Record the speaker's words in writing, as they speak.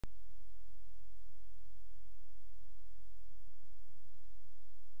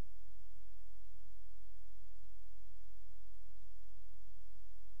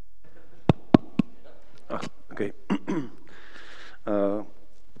Okay.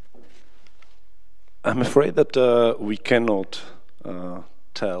 I'm afraid that we cannot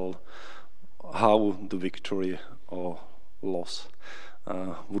tell how the victory or loss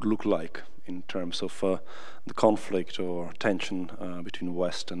would look like in terms of the conflict or tension between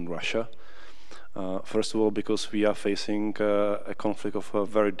West and Russia. First of all, because we are facing a conflict of a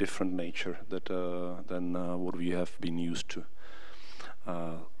very different nature than what we have been used to.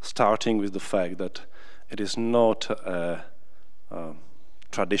 Starting with the fact that it is not a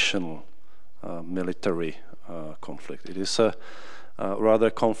traditional military conflict. It is a rather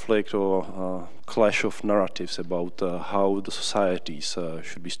conflict or clash of narratives about how the societies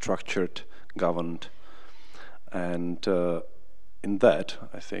should be structured, governed, and in that,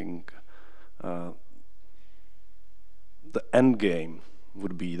 I think the end game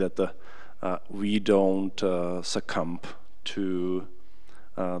would be that we don't succumb to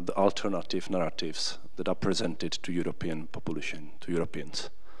the alternative narratives that are presented to European population, to Europeans.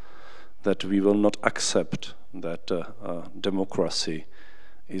 That we will not accept that democracy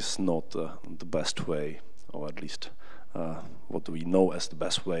is not the best way, or at least what we know as the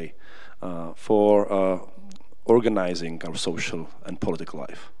best way for organizing our social and political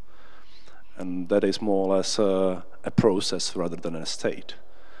life. And that is more or less a process rather than a state.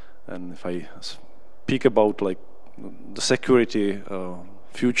 And if I speak about like the security,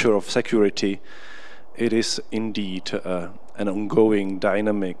 future of security, it is indeed an ongoing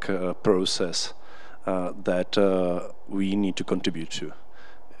dynamic process that we need to contribute to.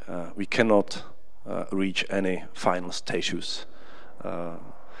 We cannot reach any final status.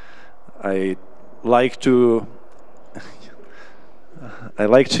 I like to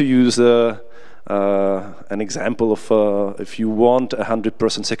use an example of if you want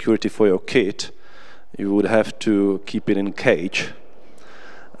 100% security for your kid, you would have to keep it in a cage.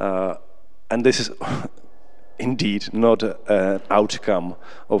 And this is indeed not an outcome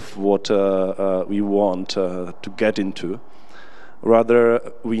of what we want to get into. Rather,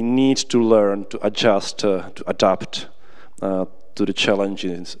 we need to learn to adjust, to adapt to the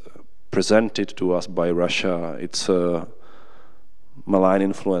challenges presented to us by Russia, its malign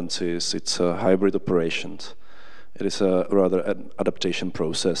influences, its hybrid operations. It is rather an adaptation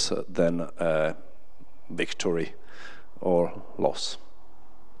process than a victory or loss.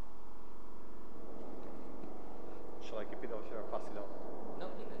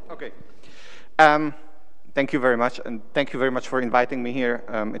 Okay. Thank you very much, and thank you very much for inviting me here.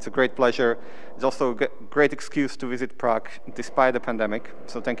 It's a great pleasure. It's also a great excuse to visit Prague despite the pandemic,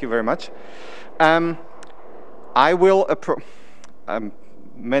 so thank you very much. I will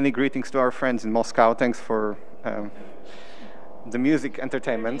many greetings to our friends in Moscow. Thanks for the music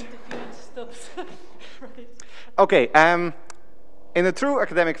entertainment. Okay, in a true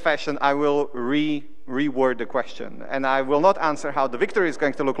academic fashion, I will reword the question, and I will not answer how the victory is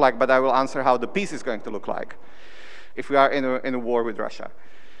going to look like, but I will answer how the peace is going to look like if we are in a war with Russia.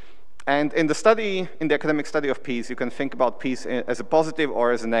 And in the academic study of peace, you can think about peace as a positive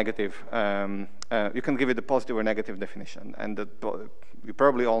or as a negative. You can give it a positive or negative definition. And you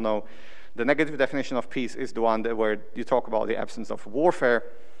probably all know the negative definition of peace is the one where you talk about the absence of warfare,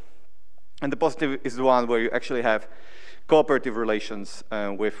 and the positive is the one where you actually have cooperative relations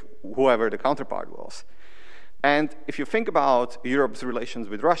with whoever the counterpart was. And if you think about Europe's relations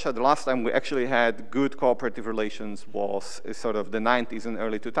with Russia, the last time we actually had good cooperative relations was sort of the 90s and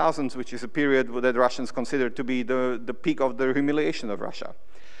early 2000s, which is a period that Russians considered to be the peak of the humiliation of Russia.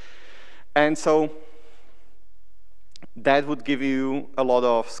 And so that would give you a lot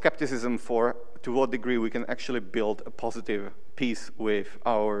of skepticism to what degree we can actually build a positive peace with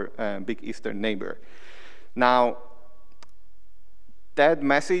our big Eastern neighbor. Now, that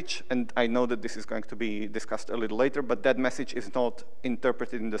message, and I know that this is going to be discussed a little later, but that message is not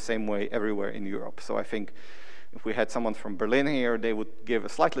interpreted in the same way everywhere in Europe. So I think if we had someone from Berlin here, they would give a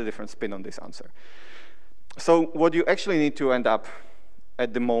slightly different spin on this answer. So what you actually need to end up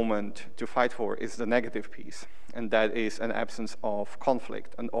at the moment to fight for is the negative peace, and that is an absence of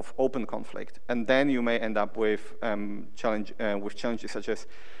conflict and of open conflict. And then you may end up with challenges such as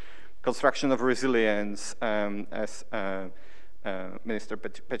construction of resilience, as Minister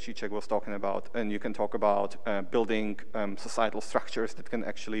Petříček was talking about, and you can talk about building societal structures that can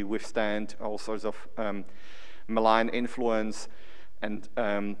actually withstand all sorts of malign influence, and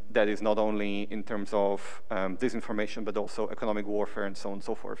that is not only in terms of disinformation, but also economic warfare and so on and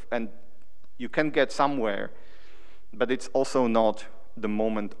so forth. And you can get somewhere, but it's also not the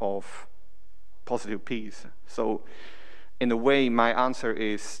moment of positive peace. So in a way, my answer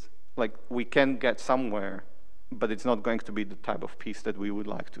is, like, we can get somewhere, but it's not going to be the type of peace that we would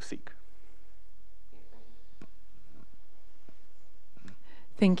like to seek.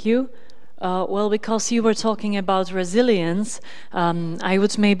 Thank you. Well, because you were talking about resilience, I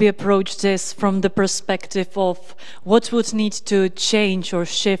would maybe approach this from the perspective of what would need to change or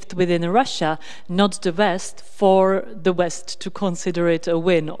shift within Russia, not the West, for the West to consider it a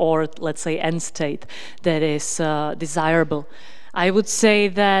win or, let's say, end state that is desirable. I would say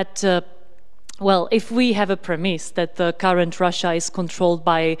that well, if we have a premise that the current Russia is controlled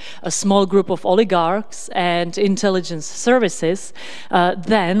by a small group of oligarchs and intelligence services,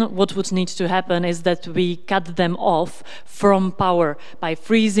 then what would need to happen is that we cut them off from power by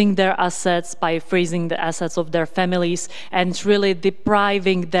freezing their assets, by freezing the assets of their families, and really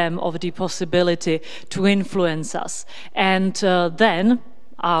depriving them of the possibility to influence us. And then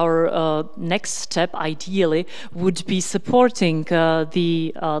our next step, ideally, would be supporting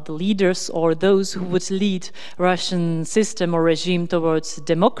the leaders or those who would lead Russian system or regime towards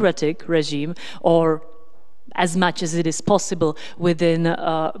democratic regime, or as much as it is possible within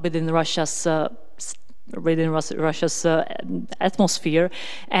Russia's atmosphere,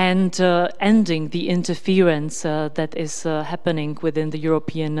 and ending the interference that is happening within the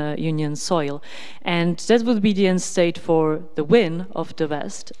European Union soil. And that would be the end state for the win of the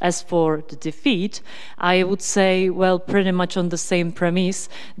West. As for the defeat, I would say, well, pretty much on the same premise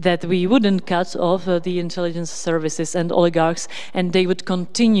that we wouldn't cut off the intelligence services and oligarchs, and they would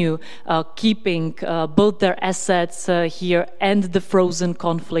continue keeping both their assets here and the frozen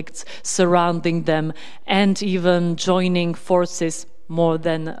conflicts surrounding them, and even joining forces more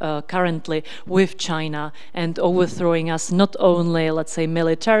than currently with China and overthrowing us not only, let's say,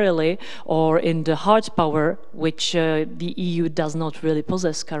 militarily or in the hard power, which the EU does not really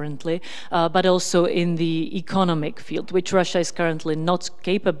possess currently, but also in the economic field, which Russia is currently not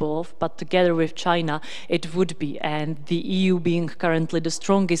capable of, but together with China it would be. And the EU, being currently the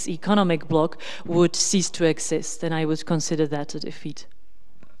strongest economic bloc, would cease to exist, and I would consider that a defeat.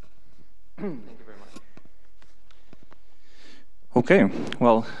 Okay,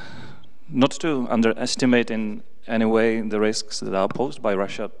 well, not to underestimate in any way the risks that are posed by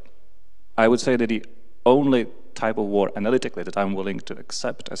Russia, I would say that the only type of war, analytically, that I'm willing to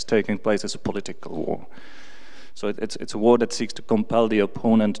accept as taking place is a political war. So it's a war that seeks to compel the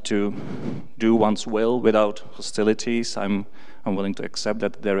opponent to do one's will without hostilities. I'm willing to accept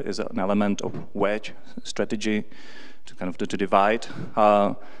that there is an element of wedge strategy to kind of to divide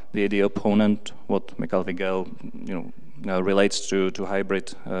the opponent. What Michal Vigel, relates to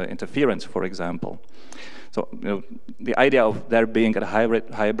hybrid interference, for example. So the idea of there being a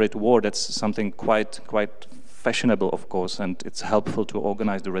hybrid war, that's something quite fashionable, of course, and it's helpful to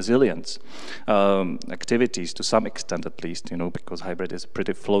organize the resilience activities to some extent, at least, because hybrid is a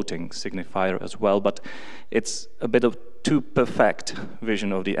pretty floating signifier as well. But it's a bit of too perfect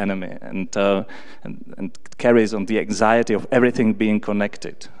vision of the enemy, and carries on the anxiety of everything being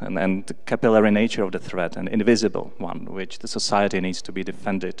connected, and the capillary nature of the threat, an invisible one, which the society needs to be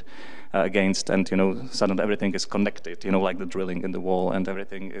defended against, and suddenly everything is connected, like the drilling in the wall, and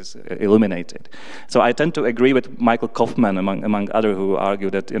everything is illuminated. So I tend to agree with Michael Kaufman, among others, who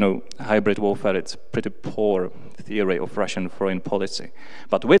argue that hybrid warfare, it's pretty poor theory of Russian foreign policy.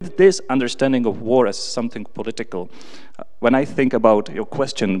 But with this understanding of war as something political, when I think about your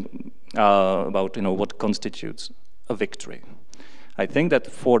question about what constitutes a victory, I think that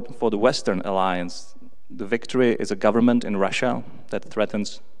for the Western alliance, the victory is a government in Russia that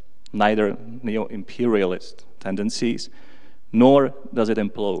threatens neither neo-imperialist tendencies, nor does it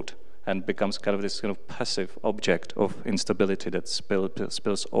implode and becomes kind of this kind of passive object of instability that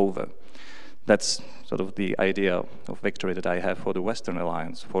spills over. That's sort of the idea of victory that I have for the Western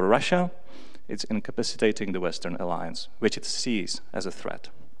alliance. For Russia, it's incapacitating the Western alliance, which it sees as a threat,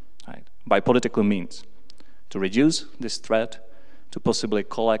 right? By political means, to reduce this threat, to possibly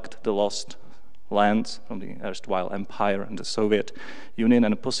collect the lost lands from the erstwhile empire and the Soviet Union,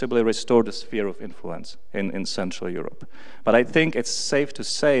 and possibly restore the sphere of influence in Central Europe. But I think it's safe to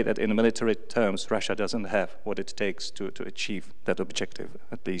say that in military terms, Russia doesn't have what it takes to achieve that objective,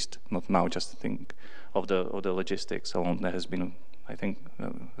 at least not now. Just think of the logistics alone. There has been, I think,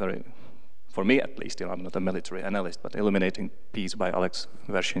 very, for me at least, I'm not a military analyst, but illuminating piece by Alex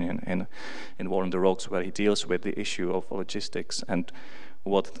Vershinin in War on the Rocks, where he deals with the issue of logistics and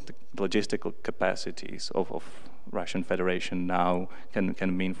what the logistical capacities of Russian Federation now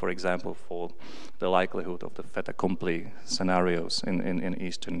can mean, for example, for the likelihood of the fait accompli scenarios in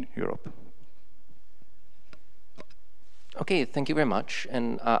Eastern Europe. Okay, thank you very much.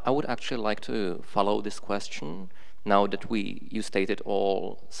 And I would actually like to follow this question now that you stated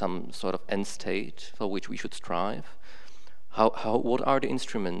all some sort of end state for which we should strive. What are the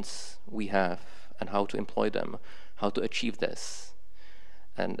instruments we have and how to employ them, how to achieve this?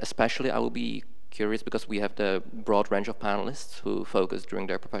 And especially I will be curious because we have the broad range of panelists who focus during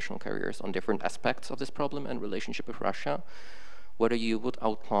their professional careers on different aspects of this problem and relationship with Russia, whether you would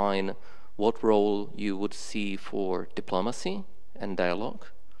outline what role you would see for diplomacy and dialogue,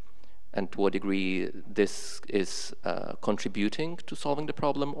 and to what degree this is contributing to solving the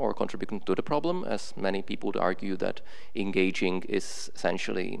problem or contributing to the problem, as many people would argue that engaging is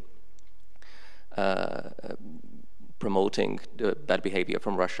essentially promoting the bad behavior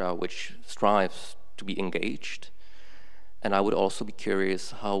from Russia, which strives to be engaged. And I would also be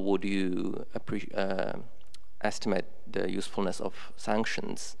curious, how would you estimate the usefulness of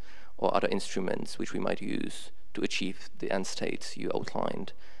sanctions or other instruments which we might use to achieve the end states you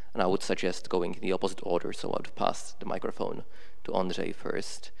outlined? And I would suggest going in the opposite order, so I would pass the microphone to Ondřej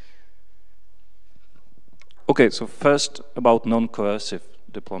first. Okay, so first about non-coercive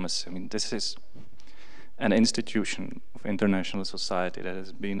diplomacy. I mean, this is an institution of international society that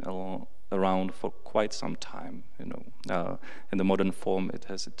has been around for quite some time. You know, in the modern form, it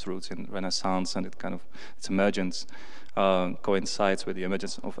has its roots in Renaissance, and its emergence coincides with the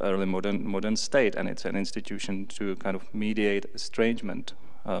emergence of early modern state, and it's an institution to kind of mediate estrangement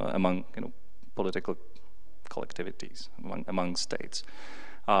among political collectivities, among states.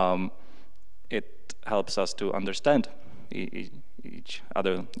 It helps us to understand each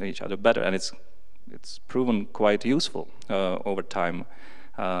other better, and it's proven quite useful over time.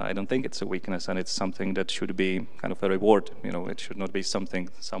 I don't think it's a weakness, and it's something that should be kind of a reward. You know, it should not be something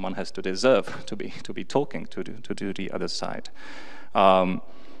someone has to deserve to be talking to the other side.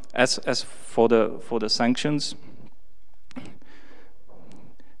 As for the sanctions,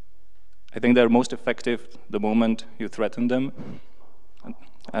 I think they're most effective the moment you threaten them,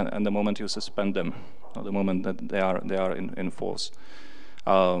 and the moment you suspend them, or the moment that they are in force.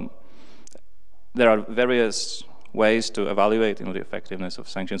 There are various ways to evaluate the effectiveness of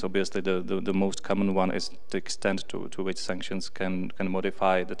sanctions. Obviously, the most common one is the extent to which sanctions can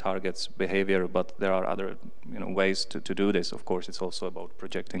modify the target's behavior, but there are other ways to do this. Of course, it's also about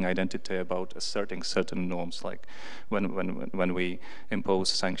projecting identity, about asserting certain norms, like when we impose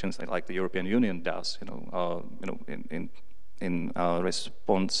sanctions like the European Union does, in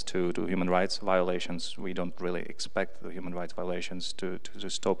response to human rights violations. We don't really expect the human rights violations to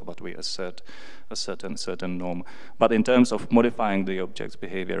stop, but we assert a certain norm. But in terms of modifying the object's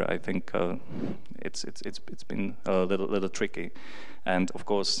behavior, I think it's been a little tricky. And of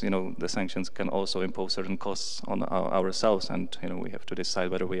course, the sanctions can also impose certain costs on ourselves, and we have to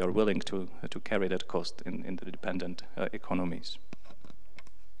decide whether we are willing to carry that cost in the dependent economies.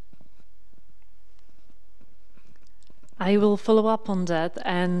 I will follow up on that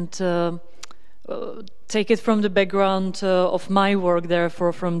and take it from the background of my work,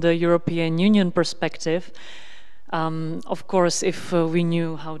 therefore from the European Union perspective. Of course, if we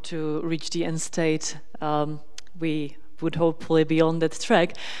knew how to reach the end state, we would hopefully be on that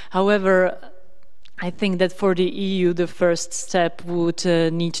track. However, I think that for the EU, the first step would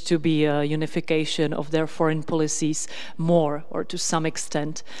need to be a unification of their foreign policies more, or to some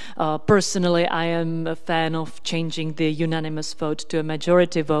extent. Personally, I am a fan of changing the unanimous vote to a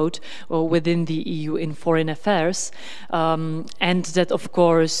majority vote within the EU in foreign affairs, and that, of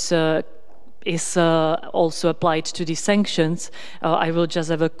course, is also applied to the sanctions. I will just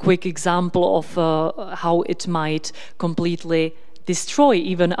have a quick example of how it might completely destroy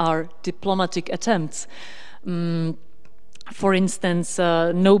even our diplomatic attempts. For instance,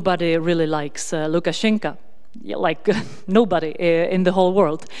 nobody really likes Lukashenko, like nobody in the whole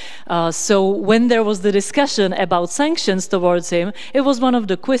world. So when there was the discussion about sanctions towards him, it was one of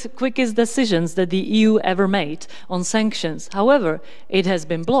the quickest decisions that the EU ever made on sanctions. However, it has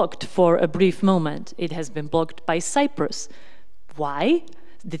been blocked for a brief moment. It has been blocked by Cyprus. Why?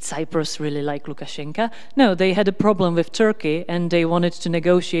 Did Cyprus really like Lukashenko? No, they had a problem with Turkey, and they wanted to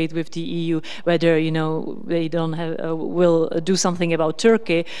negotiate with the EU whether they don't have will do something about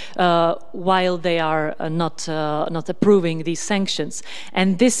Turkey while they are not approving these sanctions.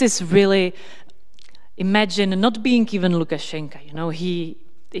 And this is really, imagine not being even Lukashenko.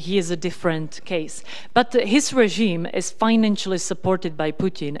 He is a different case. But his regime is financially supported by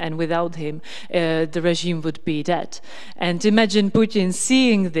Putin, and without him, the regime would be dead. And imagine Putin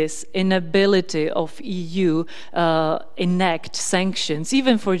seeing this inability of EU enact sanctions,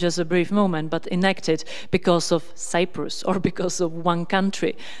 even for just a brief moment, but enact it because of Cyprus or because of one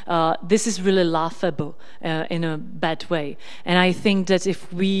country. This is really laughable in a bad way. And I think that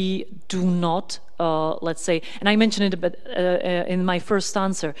if we do not let's say, and I mentioned it a bit in my first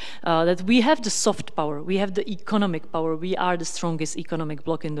answer, that we have the soft power, we have the economic power, we are the strongest economic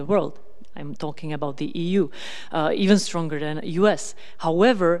bloc in the world. I'm talking about the EU, even stronger than US.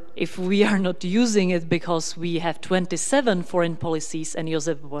 However, if we are not using it because we have 27 foreign policies and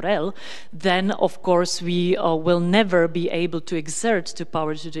Josep Borrell, then of course we will never be able to exert the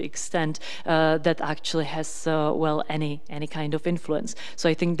power to the extent that actually has, well, any kind of influence. So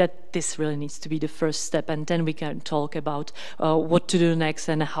I think that this really needs to be the first step, and then we can talk about what to do next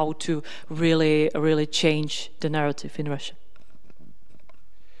and how to really change the narrative in Russia.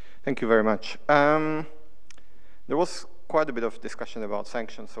 Thank you very much. There was quite a bit of discussion about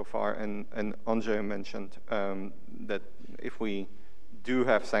sanctions so far, and Ondřej mentioned that if we do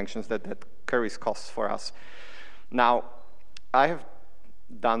have sanctions, that carries costs for us. Now, I have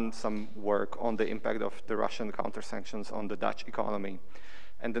done some work on the impact of the Russian counter-sanctions on the Dutch economy.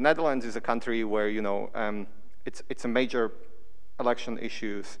 And the Netherlands is a country where, you know, it's a major election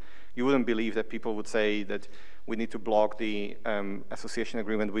issues. You wouldn't believe that people would say that we need to block the association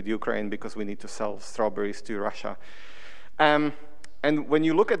agreement with Ukraine because we need to sell strawberries to Russia. And when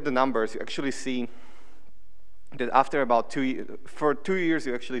you look at the numbers, you actually see that after about 2 years, for 2 years,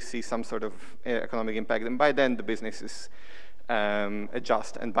 you actually see some sort of economic impact. And by then, the businesses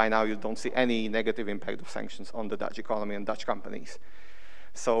adjust. And by now, you don't see any negative impact of sanctions on the Dutch economy and Dutch companies.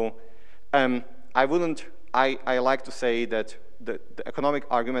 So I like to say that the economic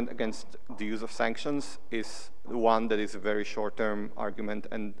argument against the use of sanctions is one that is a very short-term argument,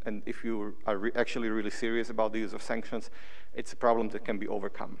 and if you are actually really serious about the use of sanctions, it's a problem that can be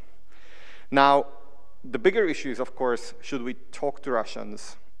overcome. Now, the bigger issue is, of course, should we talk to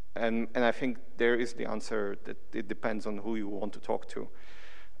Russians? And I think there is the answer that it depends on who you want to talk to.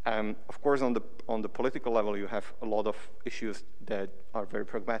 Of course, on the political level, you have a lot of issues that are very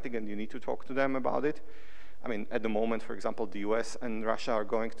pragmatic, and you need to talk to them about it. I mean, at the moment, for example, the US and Russia are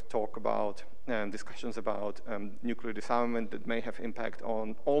going to talk about discussions about nuclear disarmament that may have impact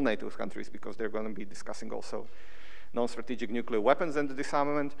on all NATO countries, because they're going to be discussing also non-strategic nuclear weapons and the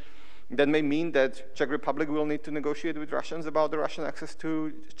disarmament. That may mean that Czech Republic will need to negotiate with Russians about the Russian access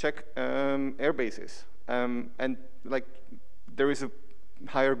to Czech air bases. And like, there is a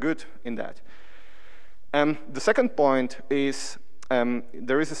higher good in that. The second point is,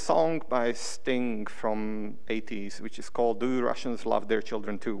 there is a song by Sting from 80s, which is called "Do Russians Love Their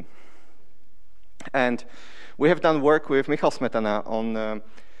Children Too?" And we have done work with Michal Smetana on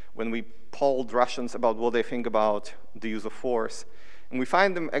when we polled Russians about what they think about the use of force. And we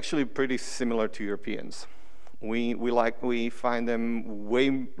find them actually pretty similar to Europeans. We find them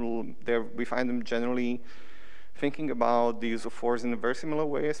generally thinking about the use of force in a very similar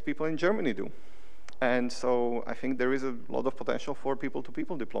way as people in Germany do. And so I think there is a lot of potential for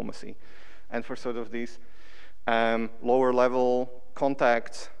people-to-people diplomacy and for sort of these lower-level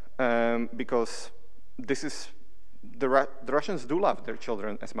contacts, because this is, the Russians do love their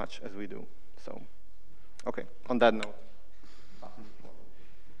children as much as we do. So, okay, on that note.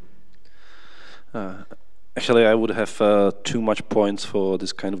 Actually, I would have too much points for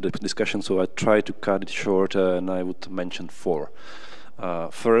this kind of discussion, so I try to cut it short, and I would mention 4.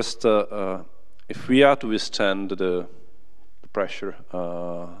 First, if we are to withstand the pressure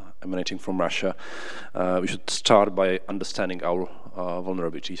emanating from Russia, we should start by understanding our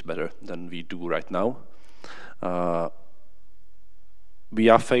vulnerabilities better than we do right now. We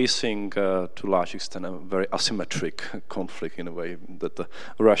are facing, to a large extent, a very asymmetric conflict in a way that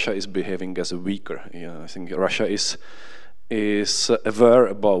Russia is behaving as a weaker. I think Russia is aware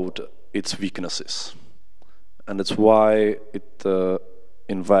about its weaknesses, and that's why it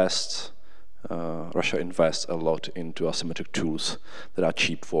Russia invests a lot into asymmetric tools that are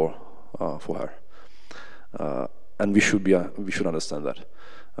cheap for her, and we should understand that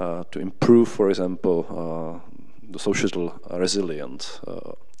to improve, for example, the social resilience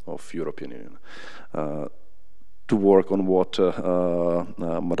of European Union, to work on what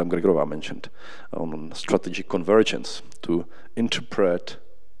Madame Gregorová mentioned, on strategic convergence, to interpret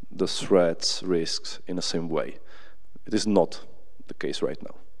the threats, risks in the same way. It is not the case right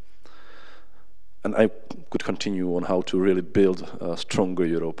now. And I could continue on how to really build a stronger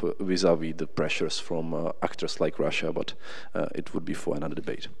Europe vis-à-vis the pressures from actors like Russia, but it would be for another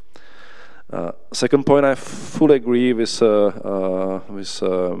debate. Second point, I fully agree with Mr.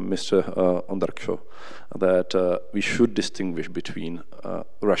 Onderco that we should distinguish between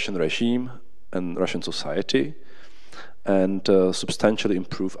Russian regime and Russian society, and substantially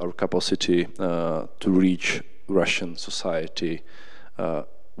improve our capacity to reach Russian society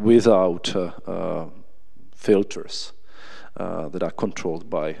without filters that are controlled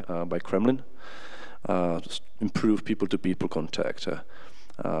by Kremlin. Improve people-to-people contact.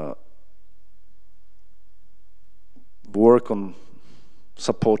 Work on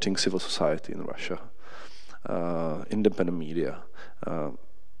supporting civil society in Russia, independent media.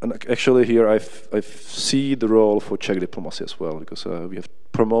 And actually here I see the role for Czech diplomacy as well, because we have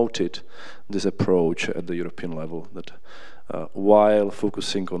promoted this approach at the European level, that while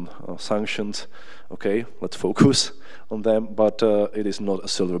focusing on sanctions, okay, let's focus on them, but it is not a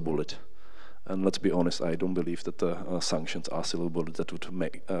silver bullet. And let's be honest, I don't believe that sanctions are silver bullets that would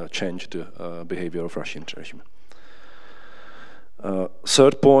make change the behavior of Russian regime.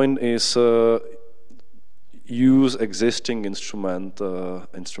 Third point is use existing instruments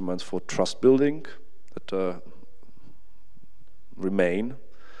for trust building that remain,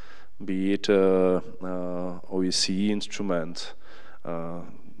 be it OEC instruments.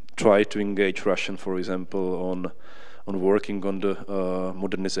 Try to engage Russian, for example, on working on the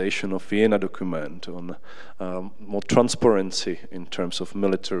modernization of Vienna document, on more transparency in terms of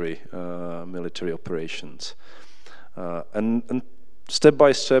military operations, and step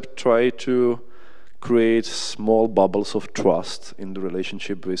by step try to create small bubbles of trust in the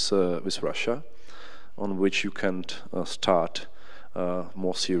relationship with Russia, on which you can start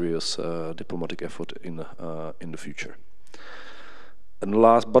more serious diplomatic effort in the future. And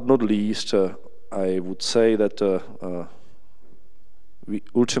last but not least, I would say that we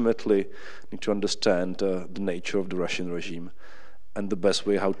ultimately need to understand the nature of the Russian regime, and the best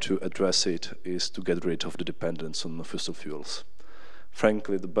way how to address it is to get rid of the dependence on fossil fuels.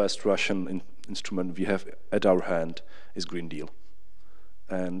 Frankly, the best Russian instrument we have at our hand is Green Deal.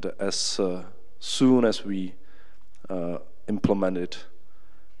 And as soon as we implement it,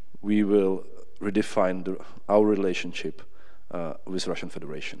 we will redefine our relationship with Russian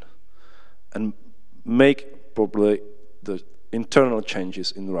Federation and make probably the internal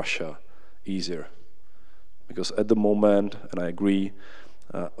changes in Russia easier. Because at the moment, and I agree,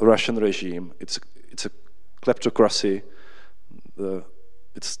 Russian regime, it's a kleptocracy,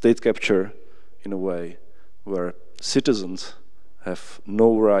 it's state capture in a way where citizens have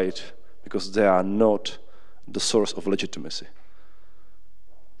no right because they are not the source of legitimacy.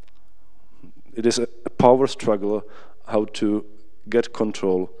 It is a power struggle how to get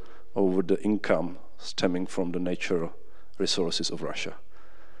control over the income stemming from the natural resources of Russia,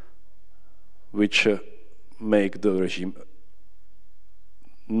 which make the regime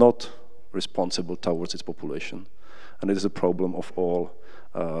not responsible towards its population. And it is a problem of all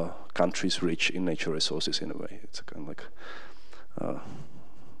countries rich in natural resources in a way. It's a kind of like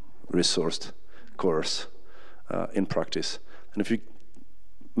resourced course in practice. And if we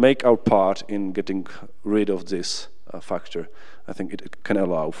make our part in getting rid of this factor, I think it can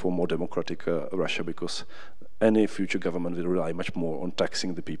allow for more democratic Russia, because any future government will rely much more on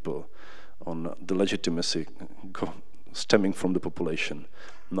taxing the people, on the legitimacy stemming from the population,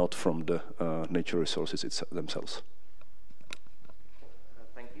 not from the natural resources themselves.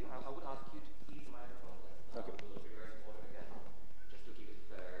 Thank you. I would ask you to please microphone. Okay. We'll reverse order again, just to keep it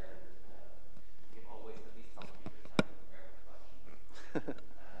fair and give always at least some speakers time to prepare for questions.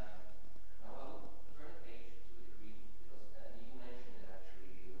 Now I will turn the page to the green, because you mentioned it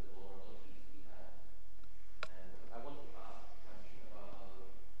actually, the vulnerabilities we have. And I want to ask a question about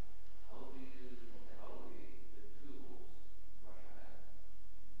how do you evaluate the tools Russia has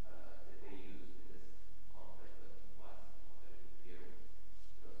that they use in this conflict with the West, conflict with fear?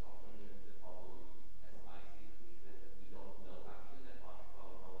 Because often the problem, as I see it, is that we don't know actually that much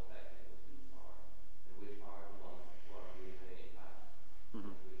about how effective those tools are, and which are the ones who are really having an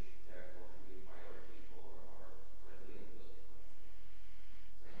impact, which therefore should be a priority for our resilience building.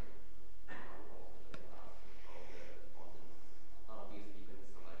 So I would also like to ask how the respondents, obviously you can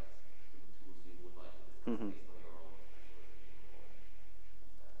select the tools you would like to discuss based on your own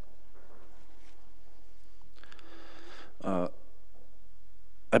specialization or preference.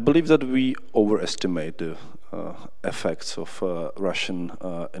 I believe that we overestimate the effects of Russian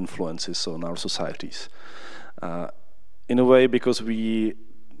influences on our societies. In a way, because we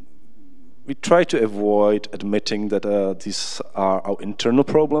try to avoid admitting that these are our internal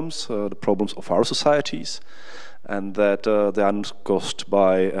problems, the problems of our societies, and that they are not caused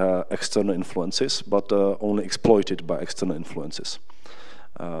by external influences, but only exploited by external influences.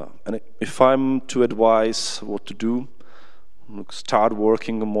 And if I'm to advise what to do, start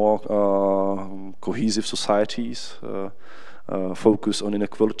working on more cohesive societies, focus on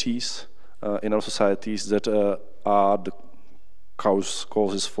inequalities in our societies that are the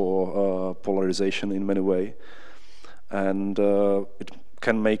causes for polarization in many ways, and it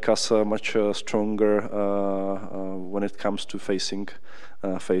can make us much stronger when it comes to facing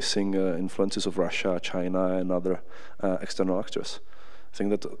influences of Russia, China, and other external actors. I think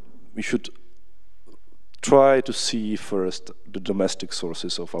that we should try to see first the domestic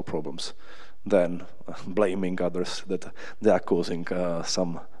sources of our problems, then blaming others that they are causing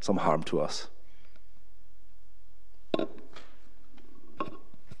some harm to us.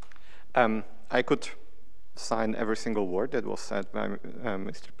 I could sign every single word that was said by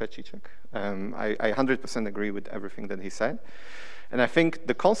Mr. Petříček. I 100% agree with everything that he said. And I think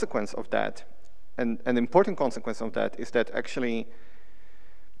the consequence of that, and an important consequence of that, is that actually,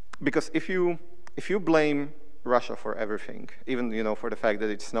 because if you blame Russia for everything, even for the fact that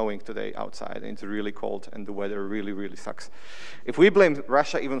it's snowing today outside and it's really cold and the weather really, really sucks. If we blame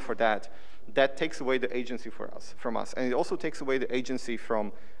Russia even for that, that takes away the agency from us. And it also takes away the agency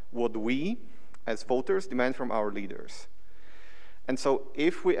from what we, as voters, demand from our leaders. And so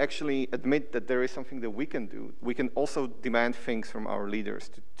if we actually admit that there is something that we can do, we can also demand things from our leaders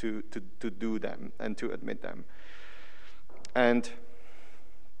to do them and to admit them. And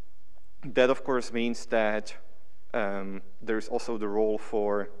that, of course, means that there's also the role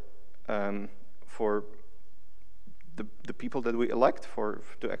for the people that we elect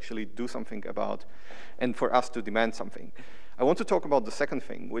to actually do something about, and for us to demand something. I want to talk about the second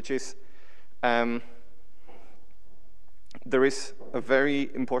thing, which is there is a very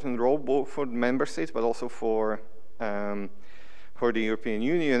important role both for the member states, but also for the European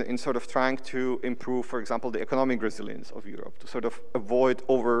Union in sort of trying to improve, for example, the economic resilience of Europe, to sort of avoid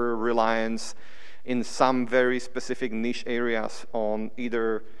over-reliance in some very specific niche areas on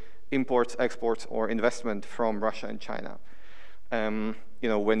either imports, exports, or investment from Russia and China. I'm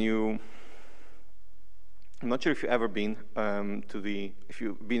not sure if you've ever been if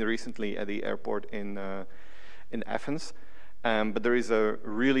you've been recently at the airport in Athens, but there is a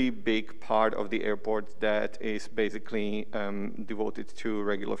really big part of the airport that is basically devoted to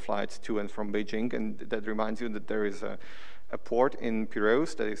regular flights to and from Beijing, and that reminds you that there is a port in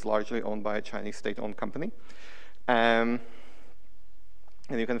Piraeus that is largely owned by a Chinese state-owned company. And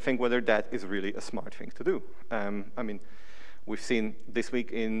you can think whether that is really a smart thing to do. I mean, we've seen this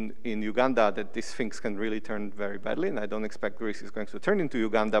week in Uganda that these things can really turn very badly, and I don't expect Greece is going to turn into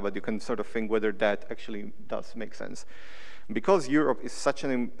Uganda, but you can sort of think whether that actually does make sense. Because Europe is such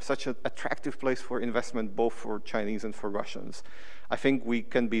an attractive place for investment, both for Chinese and for Russians, I think we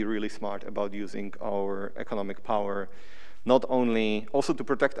can be really smart about using our economic power, not only also to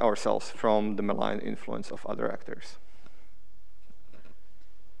protect ourselves from the malign influence of other actors.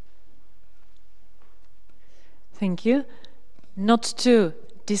 Thank you. Not to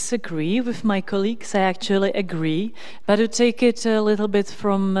disagree with my colleagues, I actually agree, but to take it a little bit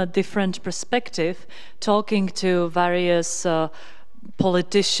from a different perspective, talking to various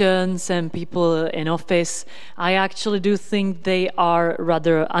politicians and people in office, I actually do think they are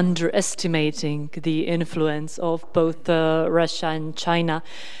rather underestimating the influence of both Russia and China.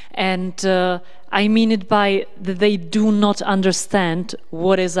 And I mean it by that they do not understand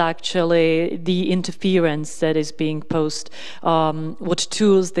what is actually the interference that is being posed, what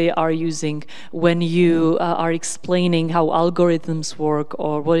tools they are using when you are explaining how algorithms work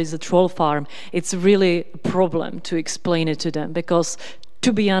or what is a troll farm. It's really a problem to explain it to them because,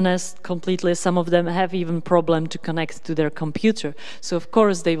 to be honest, completely, some of them have even problem to connect to their computer. So of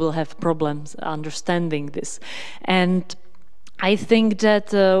course they will have problems understanding this. And I think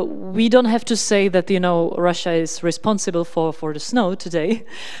that we don't have to say that, Russia is responsible for the snow today,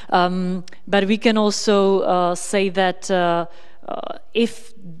 but we can also say that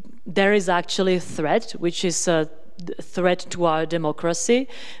if there is actually a threat, which is a threat to our democracy,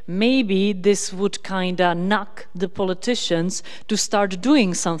 maybe this would kind of knock the politicians to start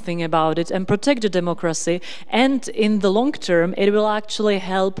doing something about it and protect the democracy. And in the long term, it will actually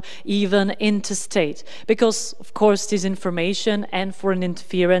help even interstate. Because, of course, disinformation and foreign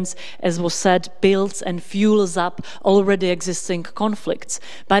interference, as was said, builds and fuels up already existing conflicts.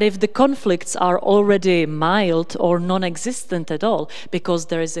 But if the conflicts are already mild or non-existent at all, because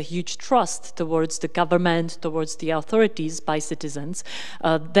there is a huge trust towards the government, towards the authorities by citizens,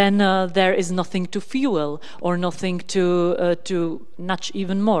 then there is nothing to fuel or nothing to nudge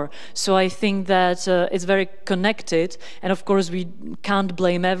even more. So I think that it's very connected, and of course we can't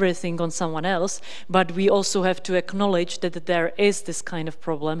blame everything on someone else, but we also have to acknowledge that there is this kind of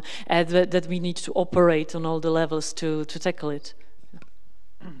problem and that we need to operate on all the levels to tackle it.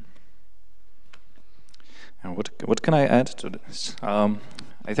 And what can I add to this?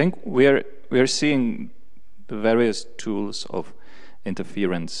 I think we are seeing the various tools of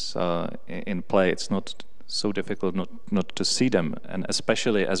interference in play. It's not so difficult not to see them, and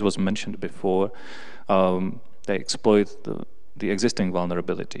especially, as was mentioned before, they exploit the existing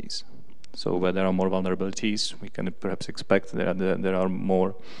vulnerabilities. So where there are more vulnerabilities, we can perhaps expect there are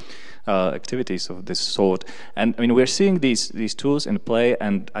more activities of this sort. And I mean, we're seeing these tools in play,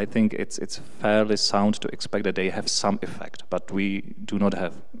 and I think it's fairly sound to expect that they have some effect, but we do not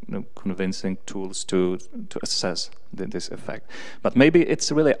have convincing tools to assess this effect. But maybe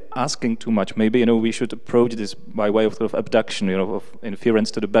it's really asking too much. Maybe we should approach this by way of sort of abduction, of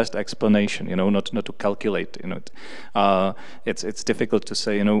inference to the best explanation. Not to calculate. It's difficult to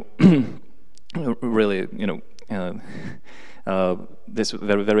say. Really. This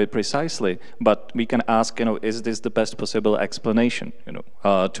very, very precisely, but we can ask, is this the best possible explanation,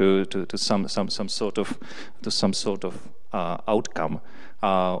 to some sort of outcome,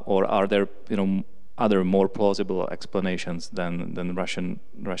 or are there, other more plausible explanations than Russian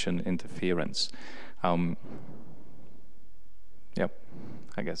interference? Yeah,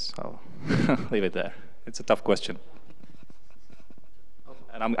 I guess I'll leave it there. It's a tough question,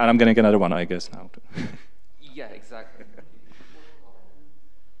 and I'm getting another one, I guess now. Yeah, exactly.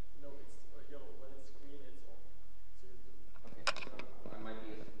 No, it's yellow. When it's green, it's on. Okay, I might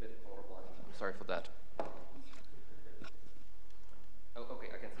be a bit colorblind. I'm sorry for that. Oh, okay,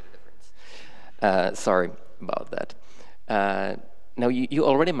 I can see the difference. Sorry about that. Now, you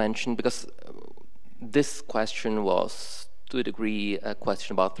already mentioned, because this question was, to a degree, a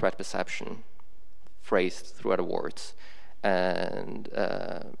question about threat perception, phrased through other words. And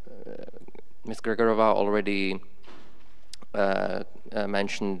Ms. Gregorová already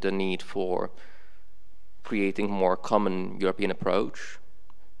mentioned the need for creating more common European approach.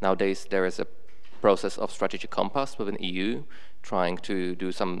 Nowadays, there is a process of strategic compass within EU, trying to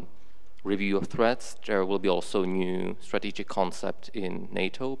do some review of threats. There will be also new strategic concept in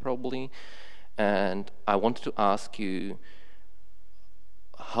NATO, probably. And I wanted to ask you,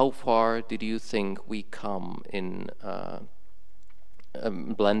 how far did you think we come in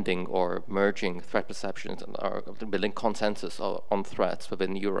blending or merging threat perceptions and building consensus on threats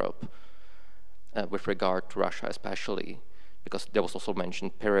within Europe with regard to Russia especially? Because there was also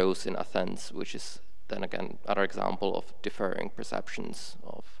mentioned Piraeus in Athens, which is then again another example of differing perceptions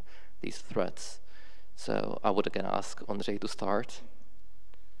of these threats. So I would again ask Ondřej to start.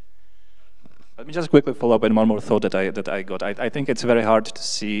 Let me just quickly follow up on one more thought that I got. I think it's very hard to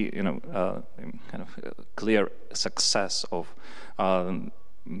see, kind of clear success of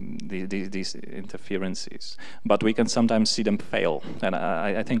these interferences, but we can sometimes see them fail, and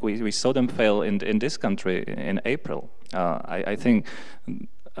I think we saw them fail in this country in April. I think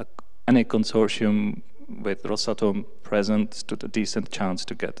any consortium with Rosatom present stood a decent chance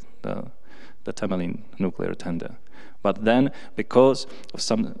to get the Temelín nuclear tender. But then, because of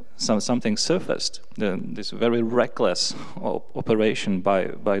something surfaced, this very reckless operation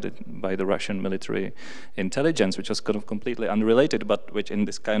by the Russian military intelligence, which was kind of completely unrelated, but which in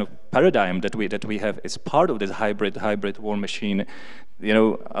this kind of paradigm that we have is part of this hybrid war machine,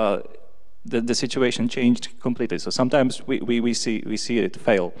 the situation changed completely. So sometimes we see it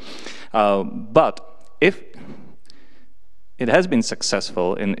fail, but if it has been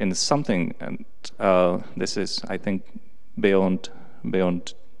successful in something, and this is, I think, beyond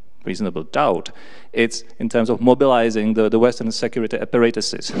reasonable doubt. It's in terms of mobilizing the Western security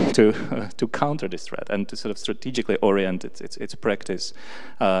apparatuses to counter this threat and to sort of strategically orient its practice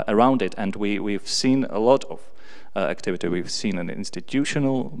around it. And we've seen a lot of activity. We've seen an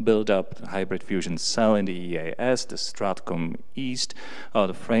institutional build-up, the hybrid fusion cell in the EAS, the Stratcom East,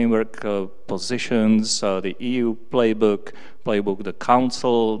 the framework positions, the EU playbook, the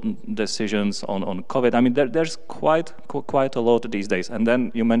council decisions on COVID. I mean, there's quite a lot these days. And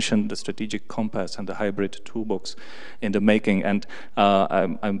then you mentioned the strategic compass and the hybrid toolbox in the making. And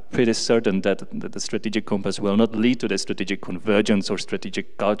I'm pretty certain that the strategic compass will not lead to the strategic convergence or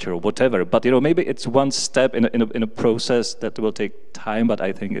strategic culture or whatever. But maybe it's one step in a process that will take time. But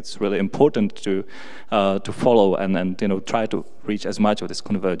I think it's really important to follow and try to reach as much of this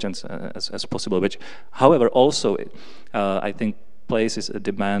convergence as possible. Which, however, also I think places a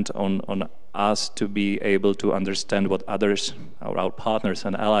demand on us to be able to understand what others, our partners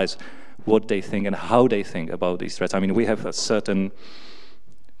and allies, what they think and how they think about these threats. I mean, we have a certain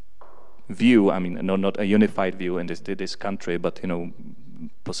view. I mean, not a unified view in this country, but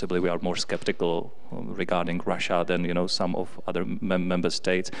possibly we are more skeptical regarding Russia than some of other member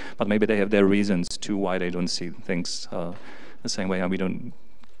states. But maybe they have their reasons too why they don't see things the same way, and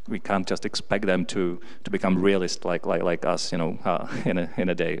we can't just expect them to become realist like us, in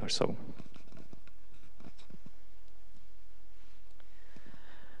a day or so.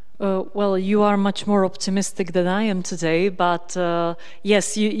 Well, you are much more optimistic than I am today, but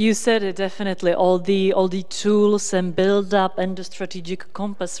yes, you said it definitely. All the tools and build-up and the strategic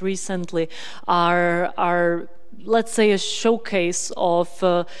compass recently are let's say a showcase of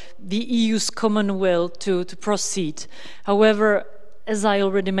the EU's common will to proceed. However, as I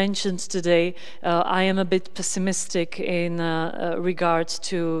already mentioned today, I am a bit pessimistic in regards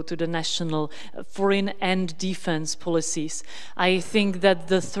to the national foreign and defense policies. I think that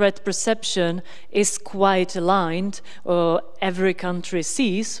the threat perception is quite aligned. Every country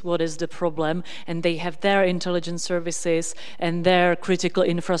sees what is the problem, and they have their intelligence services and their critical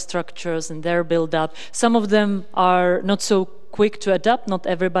infrastructures and their build-up. Some of them are not so quick to adapt. Not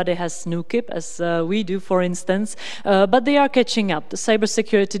everybody has NUKIP, as we do, for instance, but they are catching up. The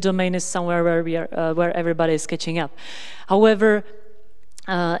cybersecurity domain is somewhere where everybody is catching up. However,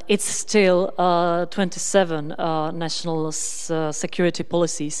 it's still 27 national security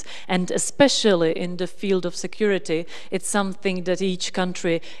policies, and especially in the field of security, it's something that each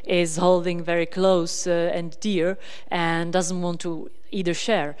country is holding very close and dear and doesn't want to either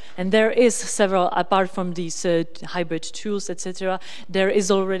share. And there is several, apart from these hybrid tools, etc., there is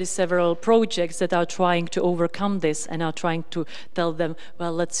already several projects that are trying to overcome this and are trying to tell them,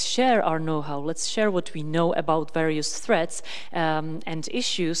 well, let's share our know-how, let's share what we know about various threats and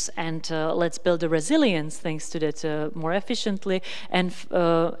issues, and let's build a resilience thanks to that more efficiently and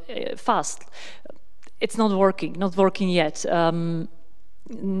fast. It's not working yet.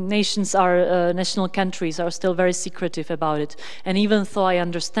 National countries are still very secretive about it, and even though I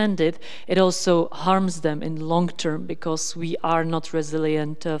understand it, it also harms them in the long term because we are not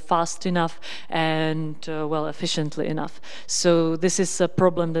resilient fast enough and well, efficiently enough. So this is a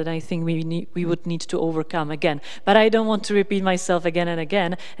problem that I think we would need to overcome again. But I don't want to repeat myself again and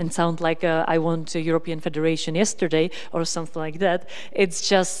again and sound like I want a European Federation yesterday or something like that. It's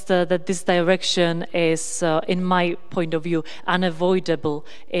just that this direction is, in my point of view, unavoidable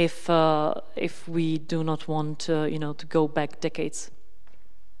if we do not want to go back decades.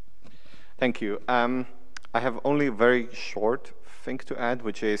 Thank you. I have only a very short thing to add,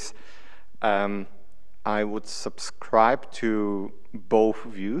 which is I would subscribe to both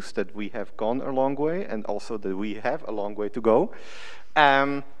views, that we have gone a long way and also that we have a long way to go.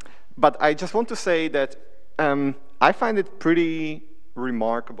 But I just want to say that I find it pretty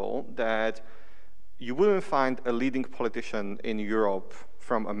remarkable that you wouldn't find a leading politician in Europe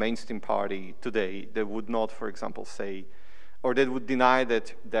from a mainstream party today that would not, for example, say, or that would deny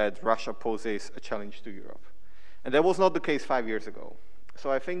that Russia poses a challenge to Europe. And that was not the case 5 years ago.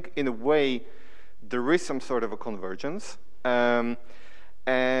 So I think, in a way, there is some sort of a convergence. And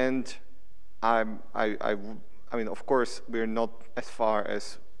I mean, of course, we're not as far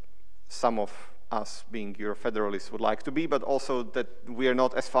as some of us being Euro-federalists would like to be, but also that we are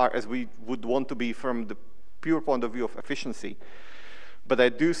not as far as we would want to be from the pure point of view of efficiency. But I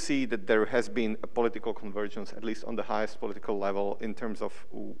do see that there has been a political convergence, at least on the highest political level, in terms of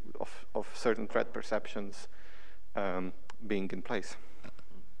certain threat perceptions being in place.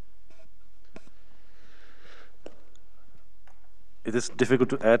 It is difficult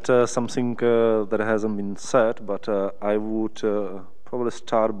to add something that hasn't been said, but I would probably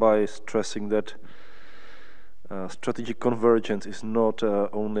start by stressing that strategic convergence is not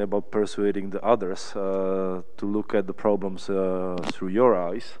only about persuading the others to look at the problems through your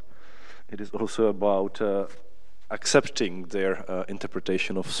eyes. It is also about accepting their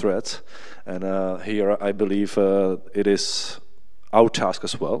interpretation of threats. And here I believe it is our task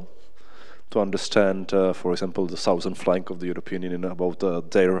as well to understand, for example, the southern flank of the European Union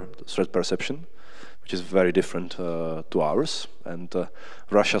about their threat perception, which is very different to ours, and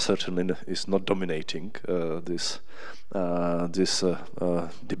Russia certainly is not dominating this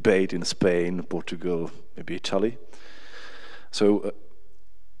debate in Spain, Portugal, maybe Italy. So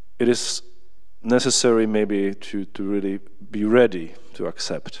it is necessary maybe to really be ready to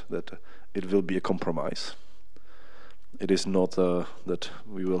accept that it will be a compromise. It is not that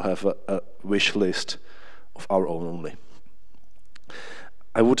we will have a wish list of our own only.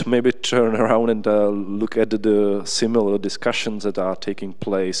 I would maybe turn around and look at the similar discussions that are taking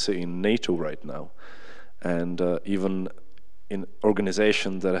place in NATO right now, and even in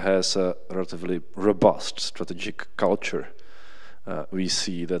organization that has a relatively robust strategic culture. We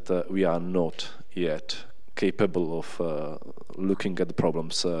see that we are not yet capable of looking at the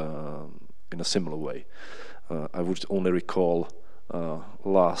problems in a similar way. I would only recall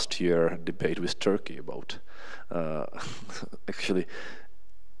last year debate with Turkey about actually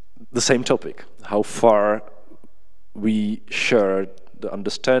the same topic, how far we share the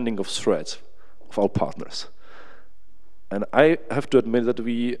understanding of threats of our partners. And I have to admit that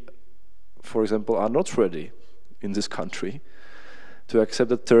we for example, are not ready in this country to accept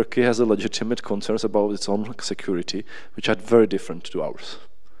that Turkey has a legitimate concerns about its own security, which are very different to ours.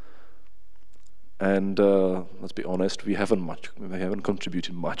 And let's be honest, we haven't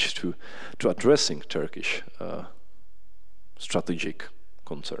contributed much to addressing Turkish strategic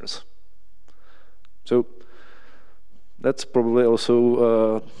concerns. So that's probably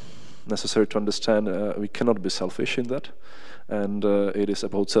also necessary to understand. We cannot be selfish in that, and it is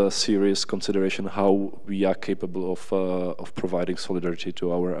about a serious consideration how we are capable of providing solidarity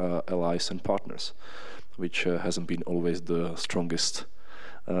to our allies and partners, which hasn't been always the strongest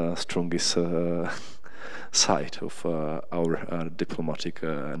side of our diplomatic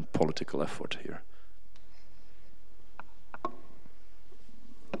and political effort here.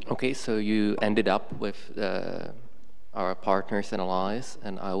 Okay, so you ended up with our partners and allies,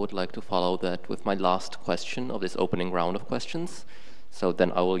 and I would like to follow that with my last question of this opening round of questions. So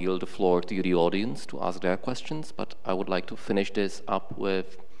then I will yield the floor to you, the audience, to ask their questions, but I would like to finish this up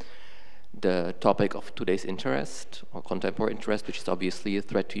with the topic of today's interest, or contemporary interest, which is obviously a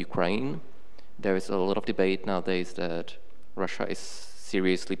threat to Ukraine. There is a lot of debate nowadays that Russia is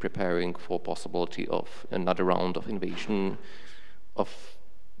seriously preparing for possibility of another round of invasion.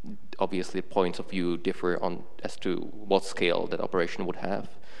 Obviously, points of view differ on as to what scale that operation would have.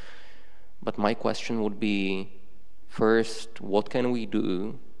 But my question would be, first, what can we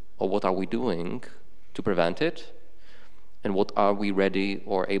do, or what are we doing to prevent it? And what are we ready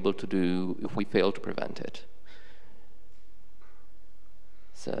or able to do if we fail to prevent it?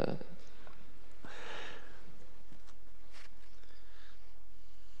 So.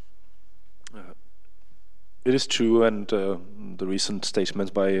 It is true, and the recent statements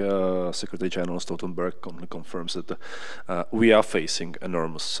by Secretary General Stoltenberg confirms that we are facing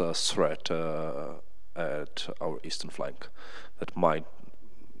enormous threat at our eastern flank. That might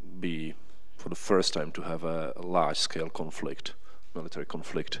be for the first time to have a large-scale conflict, military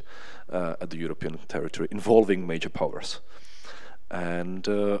conflict, at the European territory involving major powers. And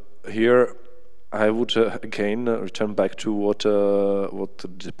here I would again return back to what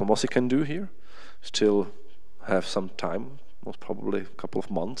diplomacy can do here. Still have some time, most probably a couple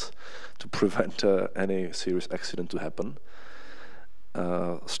of months, to prevent any serious accident to happen.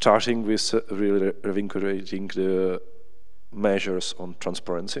 Starting with really reinvigorating the measures on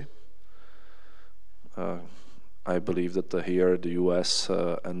transparency. I believe that here the US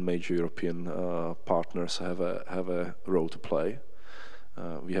and major European partners have a role to play.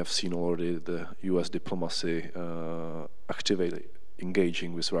 We have seen already the US diplomacy actively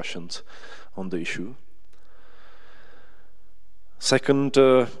engaging with Russians on the issue. Second,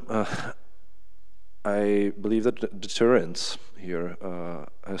 I believe that deterrence here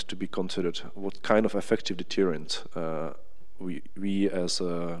has to be considered. What kind of effective deterrent we as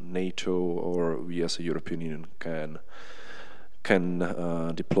a NATO or we as a European Union can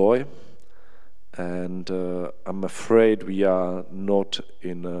deploy, and I'm afraid we are not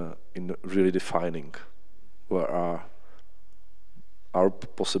in really defining where are our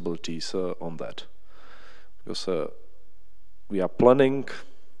possibilities on that, because we are planning,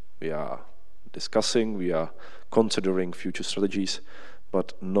 we are discussing, we are considering future strategies,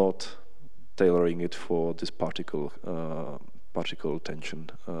 but not tailoring it for this particular tension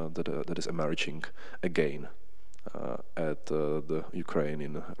that is emerging again at the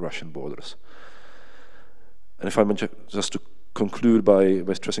Ukrainian Russian borders. And if I may just to conclude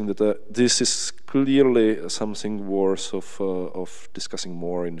by stressing that this is clearly something worth of discussing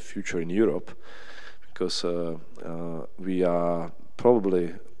more in the future in Europe, because we are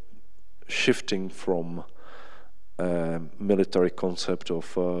probably shifting from a military concept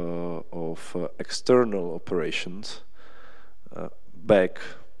of external operations back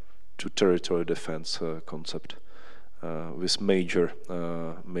to territorial defense concept with major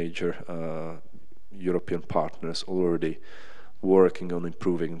European partners already working on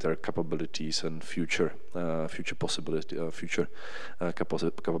improving their capabilities and future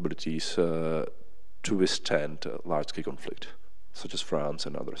capabilities to withstand large-scale conflict, such as France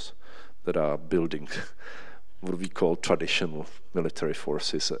and others that are building what we call traditional military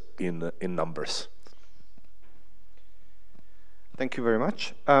forces in numbers. Thank you very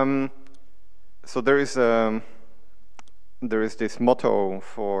much. So there is this motto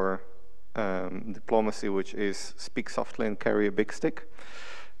for diplomacy, which is speak softly and carry a big stick.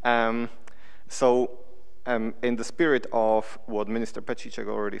 In the spirit of what Minister Petříček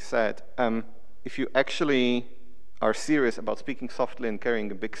already said, if you actually are serious about speaking softly and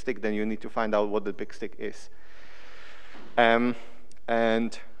carrying a big stick, then you need to find out what the big stick is. And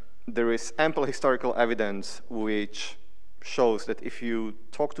there is ample historical evidence which shows that if you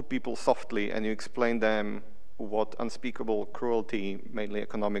talk to people softly and you explain them what unspeakable cruelty, mainly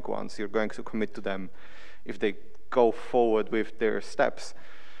economic ones, you're going to commit to them if they go forward with their steps,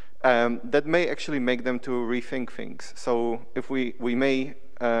 that may actually make them to rethink things. So if we may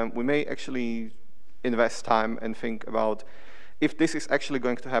actually invest time and think about, if this is actually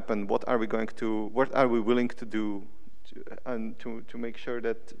going to happen, what are we willing to do to make sure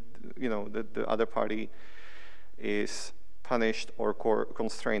that, you know, that the other party is punished or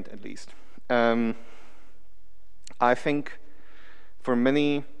constrained at least. I think for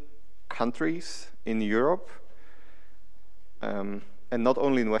many countries in Europe, and not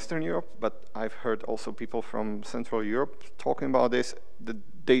only in Western Europe, but I've heard also people from Central Europe talking about this,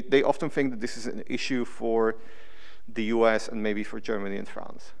 they often think that this is an issue for the US and maybe for Germany and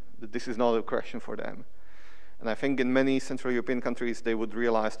France, that this is not a question for them. And I think in many Central European countries, they would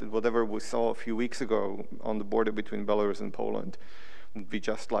realize that whatever we saw a few weeks ago on the border between Belarus and Poland would be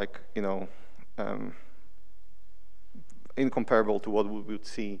just like, you know, incomparable to what we would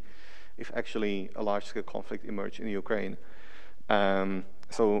see if actually a large-scale conflict emerged in Ukraine.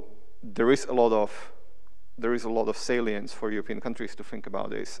 So there is a lot of salience for European countries to think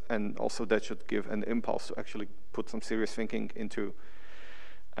about this, and also that should give an impulse to actually put some serious thinking into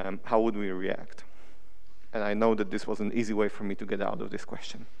how would we react. And I know that this was an easy way for me to get out of this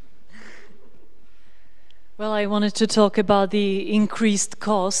question. Well, I wanted to talk about the increased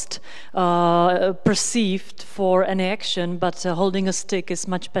cost perceived for an action, but holding a stick is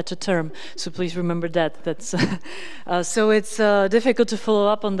much better term. So please remember that. That's so it's difficult to follow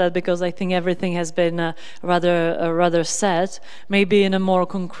up on that because I think everything has been rather said. Maybe in a more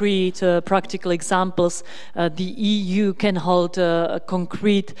concrete, practical examples, the EU can hold a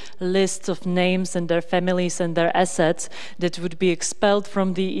concrete list of names and their families and their assets that would be expelled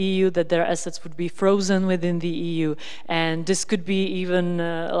from the EU, that their assets would be frozen within the EU, and this could be even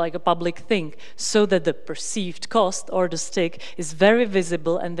like a public thing, so that the perceived cost or the stick is very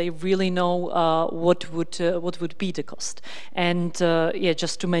visible, and they really know what would be the cost. And yeah,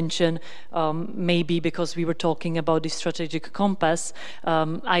 just to mention, maybe because we were talking about the strategic compass,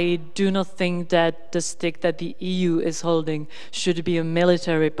 I do not think that the stick that the EU is holding should be a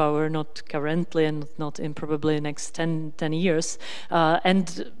military power, not currently and not in probably the next 10 years.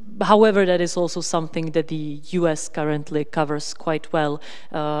 And however, that is also something that the US currently covers quite well,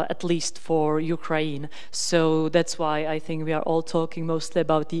 at least for Ukraine. So that's why I think we are all talking mostly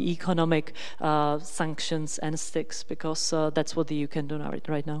about the economic sanctions and sticks, because that's what the EU can do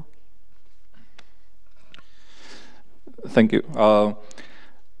right now. Thank you.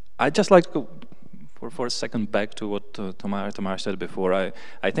 I'd just like to for a second back to what Tomáš said before.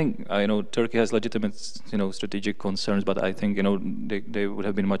 I think Turkey has legitimate strategic concerns, but I think they would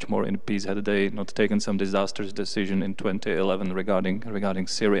have been much more in peace had they not taken some disastrous decision in 2011 regarding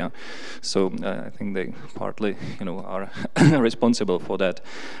Syria. So I think they partly are responsible for that.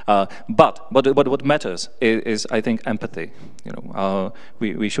 But what matters is I think empathy.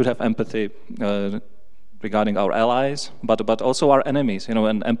 We should have empathy regarding our allies, but also our enemies,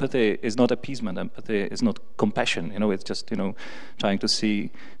 and empathy is not appeasement, empathy is not compassion, it's just, trying to see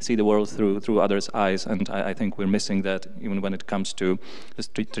the world through others' eyes, and I think we're missing that even when it comes to the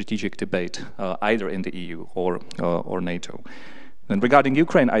strategic debate, either in the EU or NATO. And regarding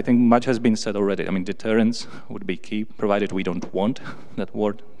Ukraine, I think much has been said already. I mean, deterrence would be key, provided we don't want that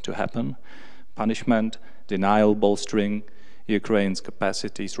war to happen. Punishment, denial, bolstering Ukraine's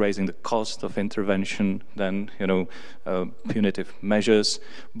capacities, raising the cost of intervention, then punitive measures.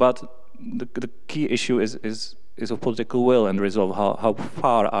 But the key issue is of political will and resolve. How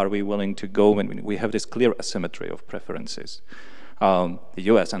far are we willing to go when we have this clear asymmetry of preferences? The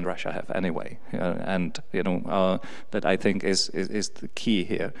US and Russia have anyway, and that I think is the key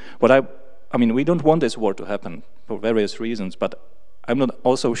here. I mean, we don't want this war to happen for various reasons, but I'm not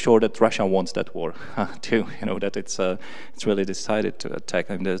also sure that Russia wants that war too. That it's really decided to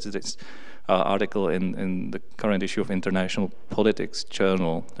attack. I mean, there's this article in the current issue of International Politics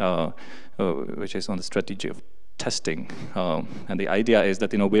journal, which is on the strategy of testing, and the idea is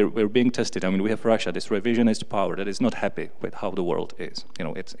that we're being tested. I mean, we have Russia, this revisionist power that is not happy with how the world is.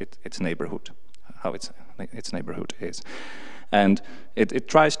 Its neighborhood, how its neighborhood is. And it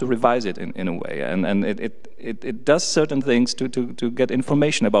tries to revise it in a way, and it does certain things to get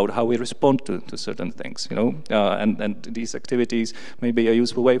information about how we respond to certain things, and these activities may be a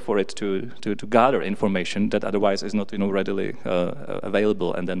useful way for it to gather information that otherwise is not readily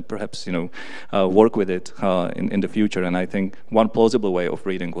available, and then perhaps work with it in the future. And I think one plausible way of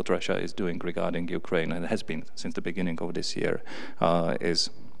reading what Russia is doing regarding Ukraine, and has been since the beginning of this year, is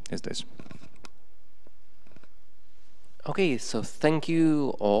this. Okay, so thank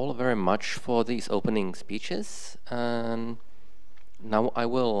you all very much for these opening speeches. And now I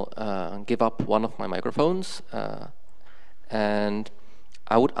will give up one of my microphones, and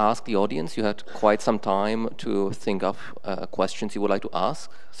I would ask the audience, you had quite some time to think of questions you would like to ask,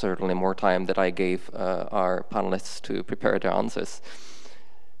 certainly more time than I gave our panelists to prepare their answers.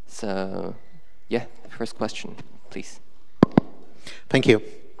 So, yeah, first question, please. Thank you.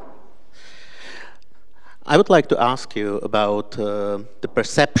 I would like to ask you about the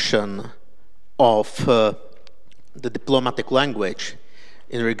perception of the diplomatic language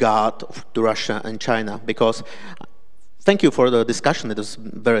in regard to Russia and China, because thank you for the discussion. It is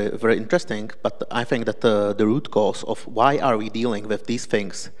very, very interesting, but I think that the root cause of why are we dealing with these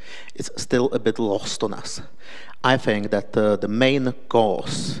things is still a bit lost on us. I think that the main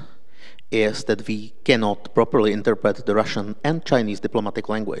cause is that we cannot properly interpret the Russian and Chinese diplomatic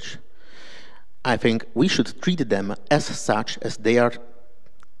language. I think we should treat them as such as they are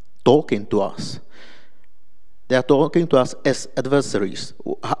talking to us. They are talking to us as adversaries.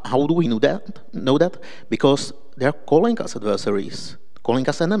 How do we know that? Because they are calling us adversaries, calling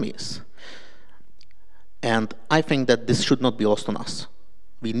us enemies. And I think that this should not be lost on us.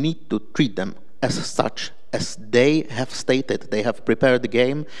 We need to treat them as such as they have stated. They have prepared the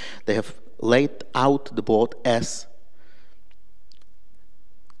game. They have laid out the board as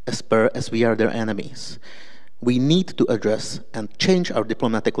we are their enemies. We need to address and change our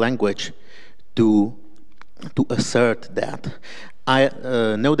diplomatic language to assert that. I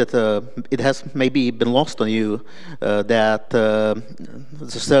know that it has maybe been lost on you that the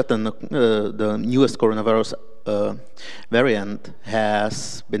newest coronavirus variant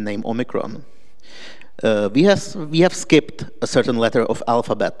has been named Omicron. We have skipped a certain letter of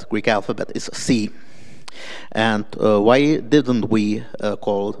alphabet. Greek alphabet is C. And why didn't we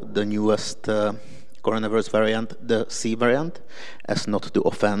call the newest coronavirus variant the C variant, as not to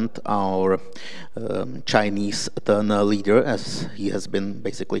offend our Chinese eternal leader, as he has been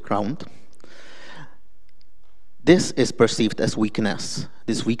basically crowned? This is perceived as weakness.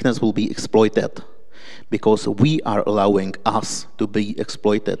 This weakness will be exploited because we are allowing us to be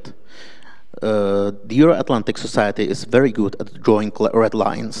exploited. The Euro-Atlantic Society is very good at drawing red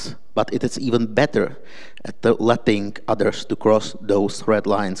lines, but it is even better at letting others to cross those red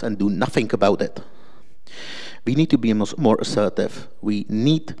lines and do nothing about it. We need to be more assertive. We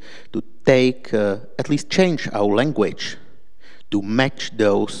need to take, at least change our language to match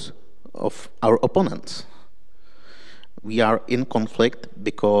those of our opponents. We are in conflict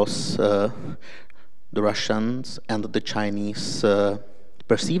because the Russians and the Chinese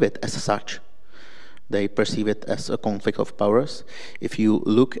perceive it as such. They perceive it as a conflict of powers. If you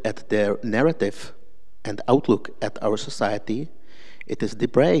look at their narrative and outlook at our society, it is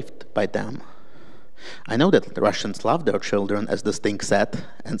depraved by them. I know that the Russians love their children, as the Sting said,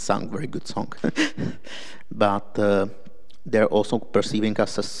 and sang a very good song. But they're also perceiving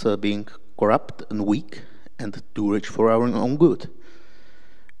us as being corrupt and weak and too rich for our own good.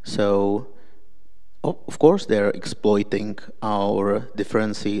 So, of course, they're exploiting our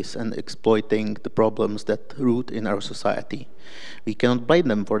differences and exploiting the problems that root in our society. We cannot blame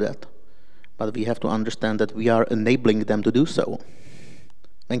them for that, but we have to understand that we are enabling them to do so.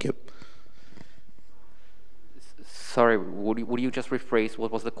 Thank you. Sorry, would you just rephrase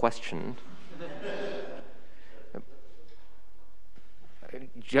what was the question?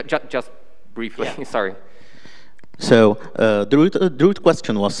 Just briefly, yeah. Sorry. So the root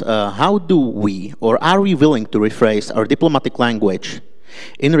question was, how do we, or are we willing to rephrase our diplomatic language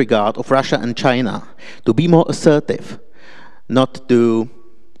in regard of Russia and China to be more assertive, not to...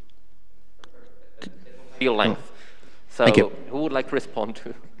 Real length. So Thank you. Who would like to respond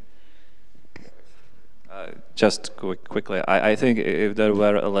to? Just quickly, I think if there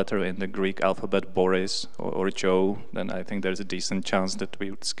were a letter in the Greek alphabet, Boris or Joe, then I think there's a decent chance that we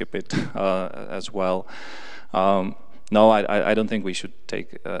would skip it as well. No, I don't think we should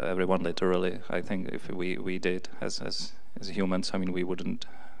take everyone literally. I think if we did as humans, I mean, we wouldn't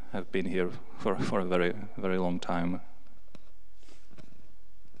have been here for a very, very long time.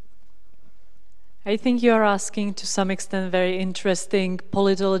 I think you are asking, to some extent, a very interesting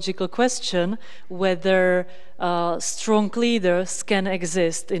politological question, whether strong leaders can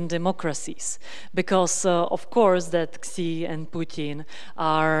exist in democracies. Because, of course, that Xi and Putin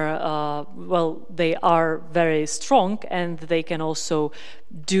are, well, they are very strong, and they can also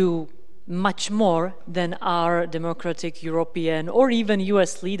do much more than our democratic European or even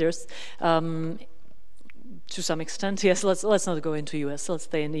US leaders. To some extent, yes, let's not go into US, let's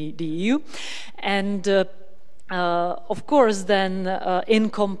stay in the EU. And of course, then in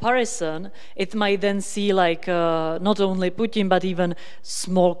comparison, it might then see like not only Putin but even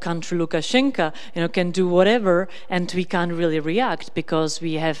small country Lukashenko, can do whatever, and we can't really react because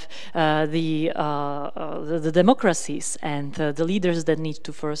we have the democracies and the leaders that need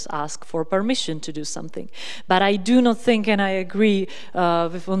to first ask for permission to do something. But I do not think, and I agree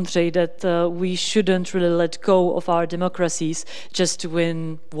with Ondřej, that we shouldn't really let go of our democracies just to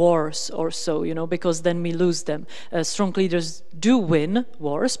win wars or so, because then we lose them. Strong leaders do win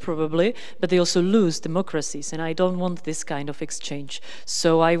wars, probably, but they also lose democracies, and I don't want this kind of exchange.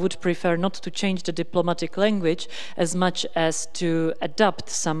 So I would prefer not to change the diplomatic language as much as to adapt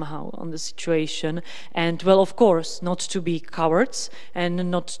somehow on the situation, and, well, of course, not to be cowards and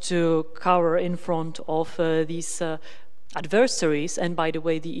not to cower in front of these adversaries. And by the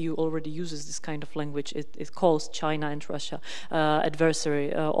way, the EU already uses this kind of language. It calls China and Russia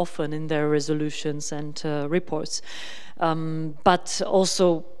adversary often in their resolutions and reports. But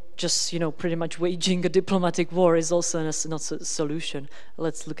also just, pretty much waging a diplomatic war is also not a solution.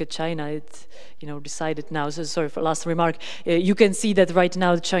 Let's look at China. It, decided now. So sorry for last remark. You can see that right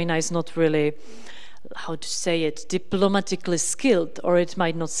now China is not really, how to say it, diplomatically skilled, or it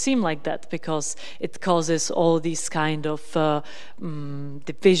might not seem like that because it causes all these kind of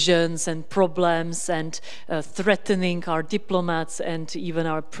divisions and problems and threatening our diplomats and even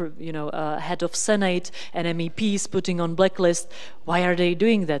our, head of Senate and MEPs putting on blacklist. Why are they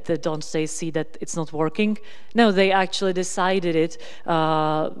doing that? Don't they see that it's not working? No, they actually decided it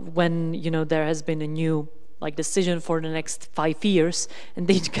when, there has been a new decision for the next 5 years, and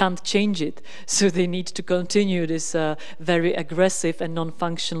they can't change it. So they need to continue this very aggressive and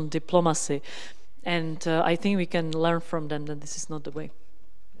non-functional diplomacy. And I think we can learn from them that this is not the way.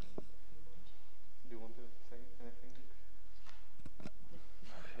 Do you want to say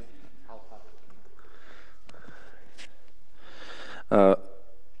anything?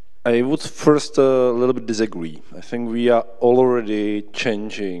 I would first a little bit disagree. I think we are already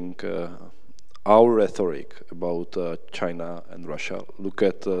changing our rhetoric about China and Russia. Look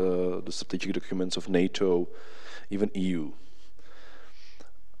at the strategic documents of NATO, even EU.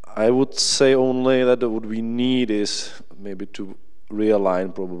 I would say only that what we need is maybe to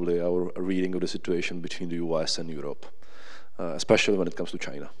realign probably our reading of the situation between the US and Europe, especially when it comes to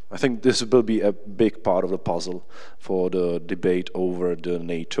China. I think this will be a big part of the puzzle for the debate over the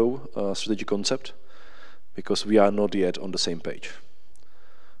NATO strategic concept, because we are not yet on the same page.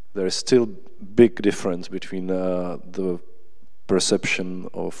 There is still big difference between the perception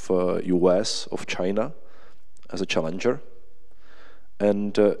of US, of China as a challenger,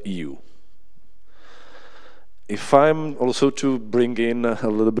 and EU. If I'm also to bring in a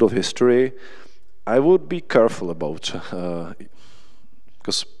little bit of history, I would be careful about,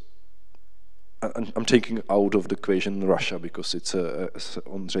 because I'm taking out of the equation Russia, because it's as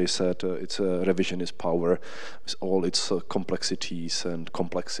Ondřej said, it's a revisionist power with all its complexities and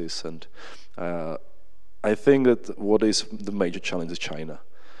complexes, and I think that what is the major challenge is China.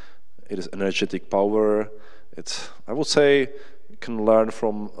 It is energetic power. It's, I would say, you can learn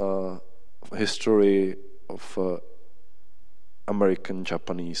from history of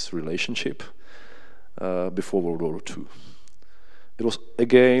American-Japanese relationship before World War II. It was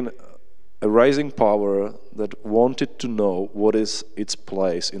again a rising power that wanted to know what is its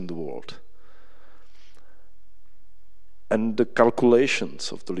place in the world. And the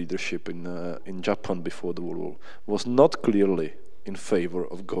calculations of the leadership in Japan before the World War was not clearly in favor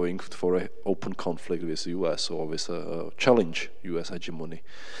of going for an open conflict with the US or with a challenge US hegemony,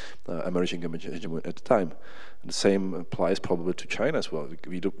 emerging hegemony at the time. And the same applies probably to China as well.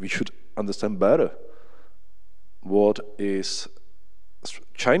 We should understand better what is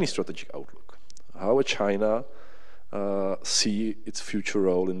Chinese strategic outlook, how China see its future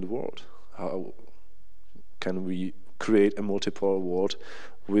role in the world, how can we create a multipolar world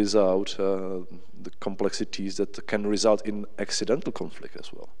without the complexities that can result in accidental conflict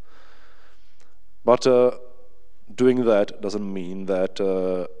as well. But doing that doesn't mean that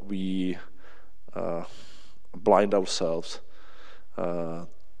we blind ourselves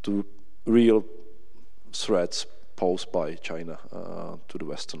to real threats posed by China to the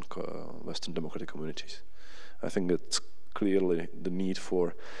Western democratic communities. I think that's clearly the need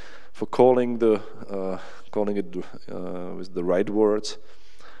for calling it with the right words,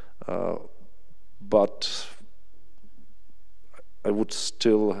 but I would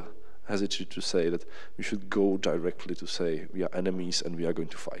still hesitate to say that we should go directly to say we are enemies and we are going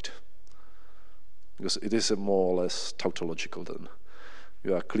to fight, because it is a more or less tautological. Then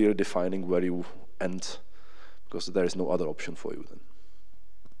you are clearly defining where you end, because there is no other option for you then.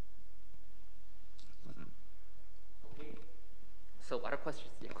 So, other questions?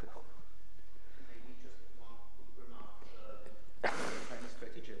 Děkuji.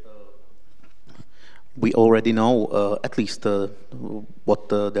 We already know at least what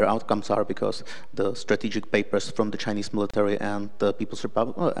their outcomes are, because the strategic papers from the Chinese military and the People's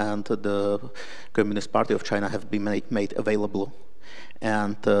Republic and the Communist Party of China have been made available.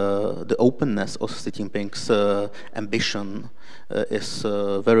 And the openness of Xi Jinping's ambition is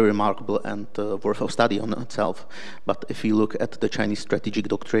very remarkable and worth of study on itself. But if you look at the Chinese strategic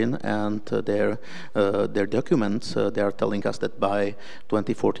doctrine and their documents, they are telling us that by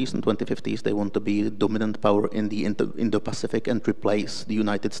 2040s and 2050s they want to be the dominant power in the Indo-Pacific and replace the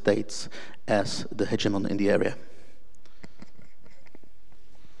United States as the hegemon in the area.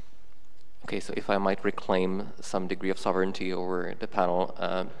 Okay, so if I might reclaim some degree of sovereignty over the panel,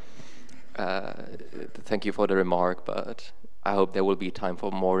 thank you for the remark, but I hope there will be time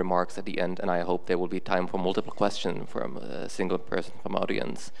for more remarks at the end, and I hope there will be time for multiple questions from a single person from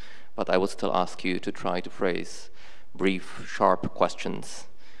audience. But I would still ask you to try to phrase brief, sharp questions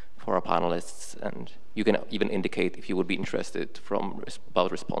for our panelists, and you can even indicate if you would be interested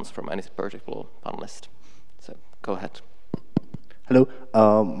about response from any particular panelist. So go ahead. Hello,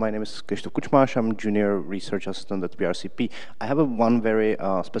 my name is Krištof Kučmáš. I'm junior research assistant at PRCP. I have one very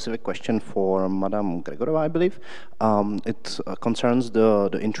specific question for Madame Gregorová, I believe. It concerns the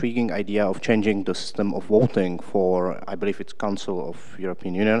intriguing idea of changing the system of voting for, I believe it's Council of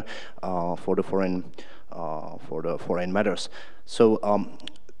European Union, for the foreign matters. So,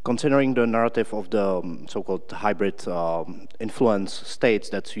 considering the narrative of the so-called hybrid influence states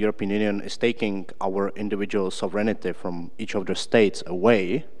that European Union is taking our individual sovereignty from each of the states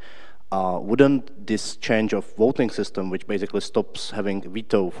away, wouldn't this change of voting system, which basically stops having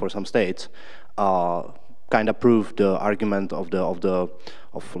veto for some states, kind of prove the argument of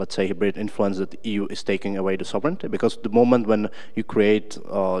let's say hybrid influence that the EU is taking away the sovereignty? Because the moment when you create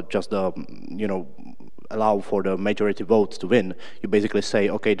just the allow for the majority votes to win, you basically say,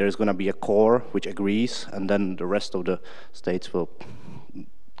 okay, there's going to be a core which agrees, and then the rest of the states will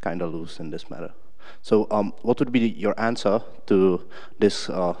kind of lose in this matter. So what would be your answer to this,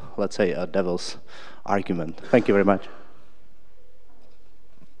 let's say, devil's argument? Thank you very much.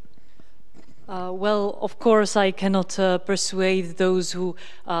 Well, of course, I cannot persuade those who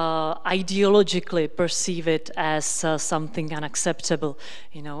ideologically perceive it as something unacceptable.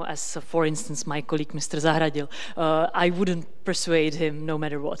 You know, as for instance, my colleague, Mr. Zahradil. I wouldn't persuade him no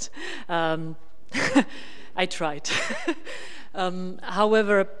matter what. I tried.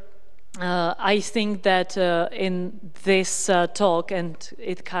 However, I think that in this talk, and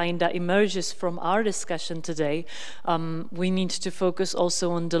it kind of emerges from our discussion today, we need to focus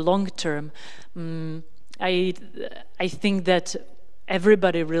also on the long term. I think that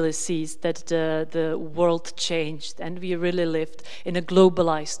everybody really sees that the world changed, and we really lived in a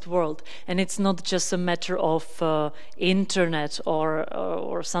globalized world, and it's not just a matter of internet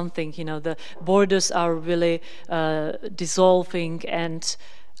or something. You know, the borders are really dissolving, and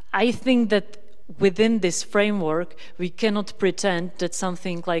I think that within this framework, we cannot pretend that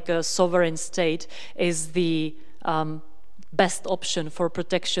something like a sovereign state is the best option for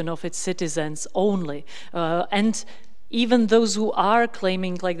protection of its citizens only. And even those who are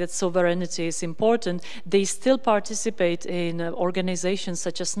claiming like that sovereignty is important, they still participate in organizations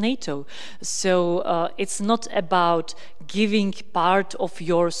such as NATO. So it's not about giving part of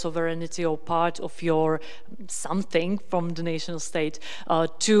your sovereignty or part of your something from the nation state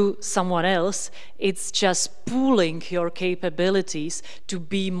to someone else. It's just pooling your capabilities to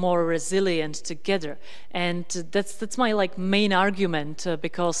be more resilient together. And that's my like main argument,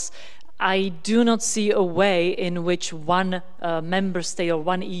 because I do not see a way in which one member state or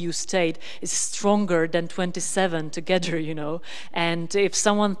one EU state is stronger than 27 together, you know. And if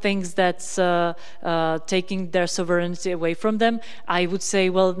someone thinks that's taking their sovereignty away from them, I would say,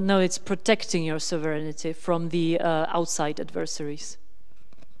 well, no, it's protecting your sovereignty from the outside adversaries.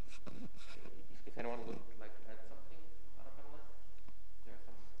 If anyone would like to add something, other panelists, there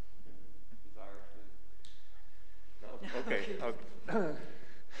some desire to... No? Okay.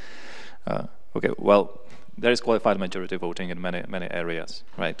 Okay, well, there is qualified majority voting in many areas,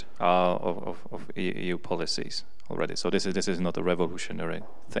 right, of EU policies already. So this is not a revolutionary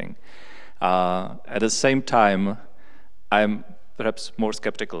thing. At the same time, I'm perhaps more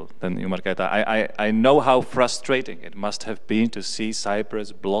skeptical than you, Markéta. I know how frustrating it must have been to see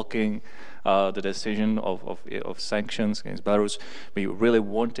Cyprus blocking the decision of sanctions against Belarus. We really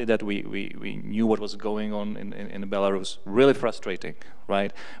wanted that. We knew what was going on in Belarus. Really frustrating,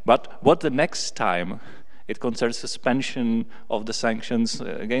 right? But what the next time it concerns suspension of the sanctions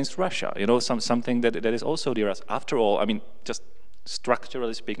against Russia? You know, something that is also dear us. After all, I mean, just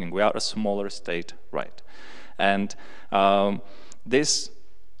structurally speaking, we are a smaller state, right? And this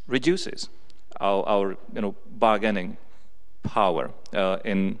reduces our bargaining power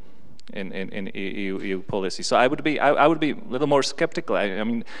in EU policy. So I would be a little more skeptical. I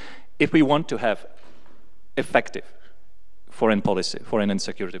mean, if we want to have effective foreign policy, foreign and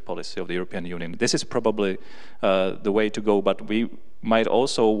security policy of the European Union, this is probably the way to go. But we might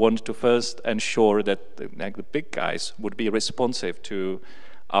also want to first ensure that the big guys would be responsive to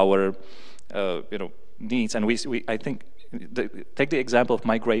our needs. And I think take the example of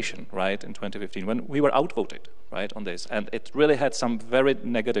migration, right? In 2015, when we were outvoted, right, on this, and it really had some very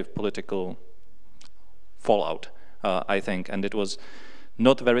negative political fallout, I think, and it was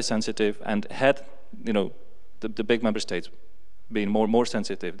not very sensitive. And had the big member states being more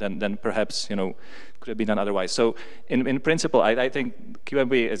sensitive, then perhaps could have been done otherwise. So in principle, I think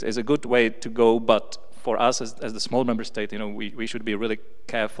QMB is a good way to go, but for us as the small member state, we should be really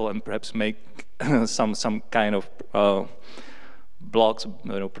careful and perhaps make some kind of blocks,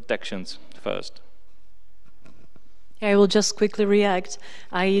 protections first. I will just quickly react.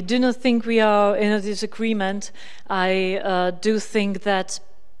 I do not think we are in a disagreement. I do think that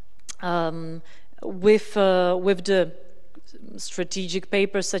with the strategic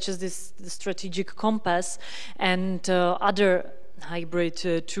papers such as the strategic compass and other hybrid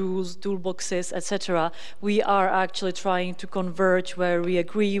tools, toolboxes, etc., we are actually trying to converge where we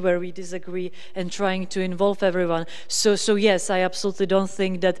agree, where we disagree, and trying to involve everyone. So yes, I absolutely don't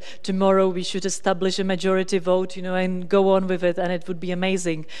think that tomorrow we should establish a majority vote, and go on with it, and it would be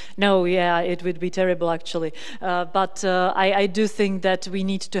amazing. No, yeah, it would be terrible actually. But I do think that we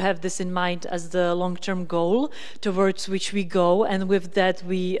need to have this in mind as the long-term goal towards which we go, and with that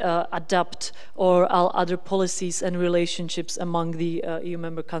we adapt our other policies and relationships among the EU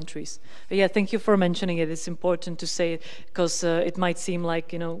member countries. But yeah, thank you for mentioning it. It's important to say it because it might seem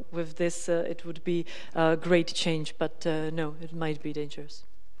like, with this it would be a great change, but no, it might be dangerous.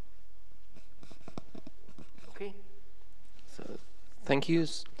 Okay, so thank you.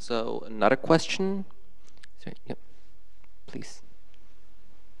 So another question? Sorry, yep, please.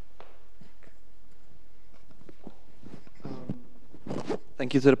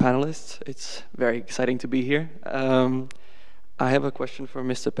 Thank you to the panelists. It's very exciting to be here. I have a question for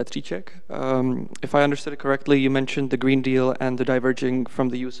Mr. Petříček. If I understood it correctly, you mentioned the Green Deal and the diverging from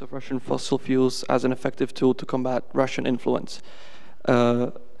the use of Russian fossil fuels as an effective tool to combat Russian influence.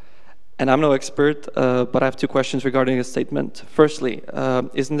 And I'm no expert, but I have two questions regarding a statement. Firstly,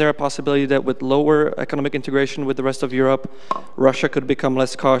 isn't there a possibility that with lower economic integration with the rest of Europe, Russia could become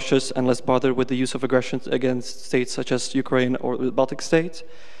less cautious and less bothered with the use of aggression against states such as Ukraine or the Baltic states?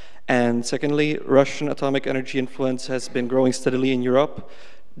 And secondly, Russian atomic energy influence has been growing steadily in Europe,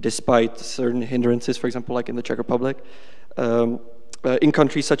 despite certain hindrances, for example, like in the Czech Republic, in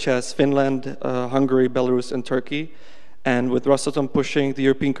countries such as Finland, Hungary, Belarus, and Turkey. And with Rosatom pushing the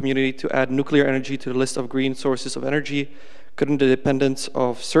European community to add nuclear energy to the list of green sources of energy, couldn't the dependence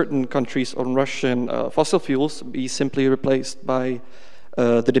of certain countries on Russian fossil fuels be simply replaced by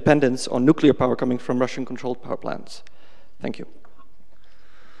the dependence on nuclear power coming from Russian-controlled power plants? Thank you.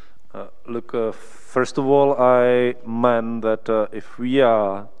 Look, first of all, I meant that if we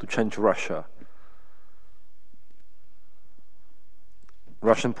are to change Russian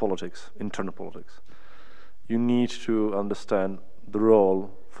politics, internal politics, you need to understand the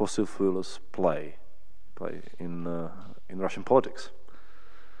role fossil fuels play in Russian politics.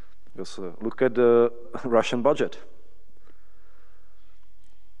 Because look at the Russian budget.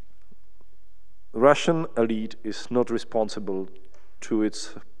 The Russian elite is not responsible to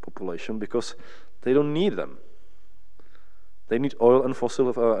its population because they don't need them. They need oil and fossil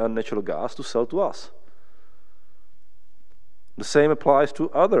and natural gas to sell to us. The same applies to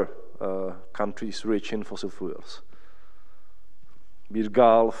other countries rich in fossil fuels, be it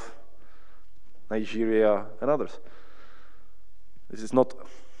Gulf, Nigeria, and others. This is not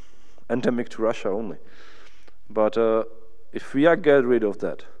endemic to Russia only. But if we get rid of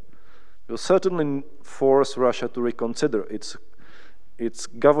that, we'll certainly force Russia to reconsider its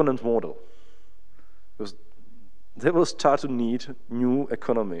governance model, because they will start to need new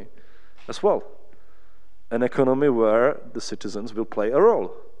economy as well, an economy where the citizens will play a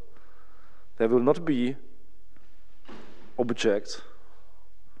role. They will not be objects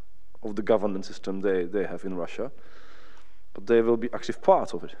of the governance system they have in Russia, but they will be active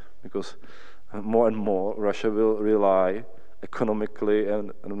parts of it, because more and more Russia will rely economically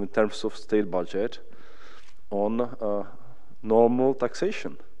and in terms of state budget on normal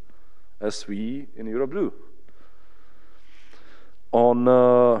taxation, as we in Europe do.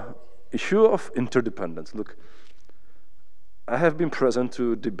 On issue of interdependence, look, I have been present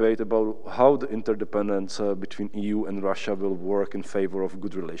to debate about how the interdependence between EU and Russia will work in favor of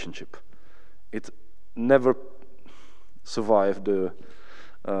good relationship. It never survived the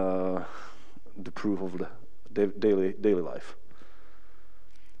proof of the daily life.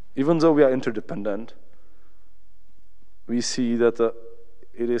 Even though we are interdependent, we see that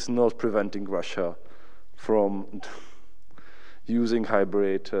it is not preventing Russia from using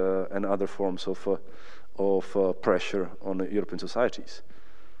hybrid and other forms of pressure on European societies,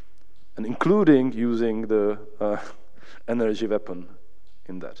 and including using the energy weapon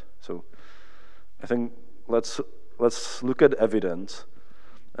in that. So I think let's look at evidence,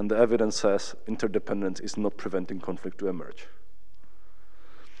 and the evidence says interdependence is not preventing conflict to emerge.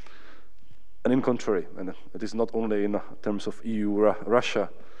 And in contrary, and it is not only in terms of EU-Russia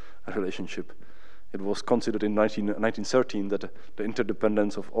relationship. It was considered in 1913 that the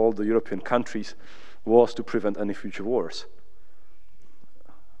interdependence of all the European countries was to prevent any future wars.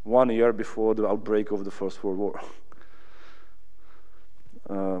 1 year before the outbreak of the First World War.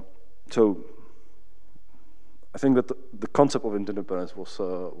 So I think that the concept of interdependence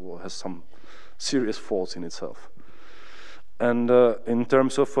has some serious faults in itself. And in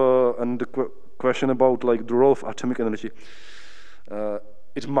terms of and the question about like the role of atomic energy,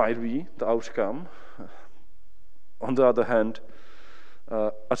 it might be the outcome. On the other hand,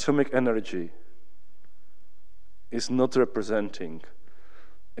 atomic energy is not representing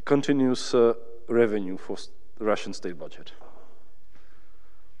a continuous revenue for the Russian state budget.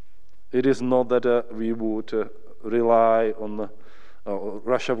 It is not that we would rely on,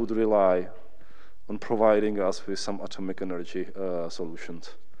 Russia would rely on providing us with some atomic energy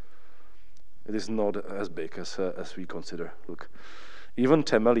solutions. It is not as big as we consider. Look, even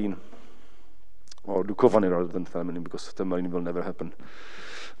Temelin, or Dukovany rather than Temelin, because Temelin will never happen.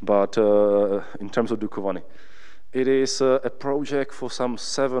 But in terms of Dukovany, it is a project for some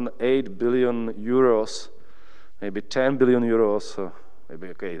 7-8 billion euros, maybe 10 billion euros, maybe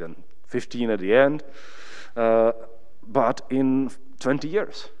okay then 15 at the end, but in 20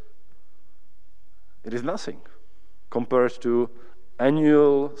 years. It is nothing compared to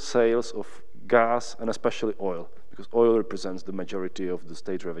annual sales of gas and especially oil, because oil represents the majority of the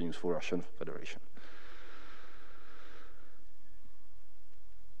state revenues for Russian Federation.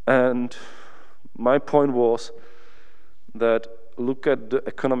 And my point was that look at the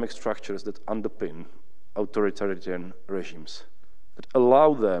economic structures that underpin authoritarian regimes, that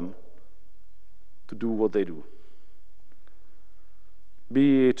allow them to do what they do.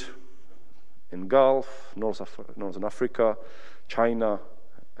 Be it in Gulf, Northern Africa, China,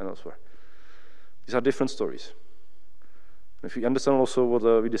 and elsewhere. These are different stories. If you understand also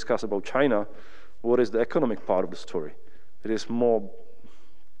what we discussed about China, what is the economic part of the story? It is more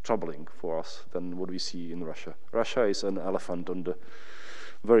troubling for us than what we see in Russia. Russia is an elephant on the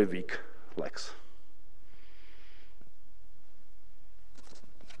very weak legs.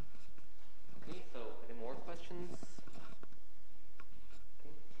 Okay, so any more questions?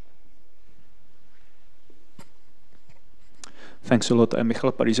 Thanks a lot. I'm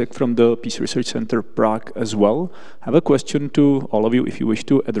Michal from the Peace Research Center Prague as well. I have a question to all of you if you wish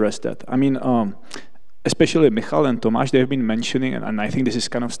to address that. I mean, especially Michal and Tomáš, they have been mentioning, and I think this is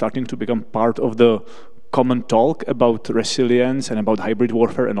kind of starting to become part of the common talk about resilience and about hybrid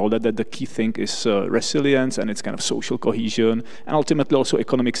warfare and all that, that the key thing is resilience and it's kind of social cohesion and ultimately also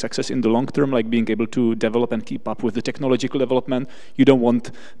economic success in the long term, like being able to develop and keep up with the technological development. You don't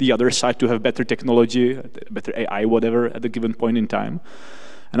want the other side to have better technology, better AI, whatever, at a given point in time.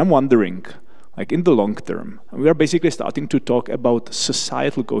 And I'm wondering, like in the long term, we are basically starting to talk about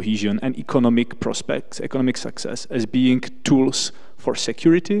societal cohesion and economic prospects, economic success as being tools for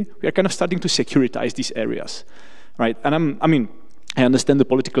security. We are kind of starting to securitize these areas, right? And I understand the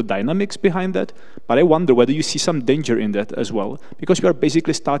political dynamics behind that, but I wonder whether you see some danger in that as well, because we are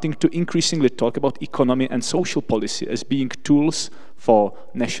basically starting to increasingly talk about economy and social policy as being tools for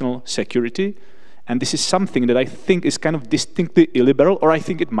national security. And this is something that I think is kind of distinctly illiberal, or I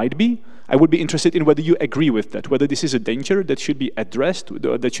think it might be. I would be interested in whether you agree with that, whether this is a danger that should be addressed,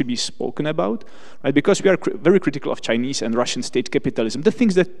 that should be spoken about, right? Because we are very critical of Chinese and Russian state capitalism, the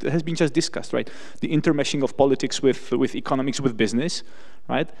things that has been just discussed, right? The intermeshing of politics with economics, with business,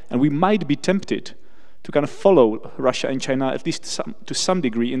 right? And we might be tempted to kind of follow Russia and China, at least to some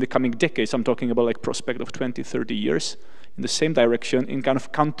degree in the coming decades. I'm talking about like prospect of 20, 30 years, in the same direction in kind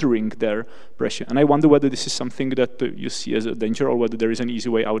of countering their pressure. And I wonder whether this is something that you see as a danger or whether there is an easy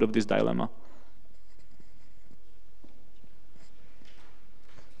way out of this dilemma.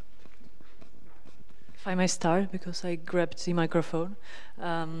 If I may start, because I grabbed the microphone.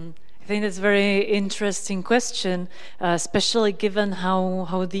 I think that's a very interesting question, especially given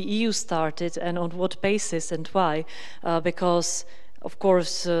how the EU started and on what basis and why, because of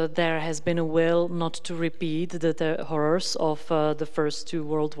course there has been a will not to repeat the horrors of the first two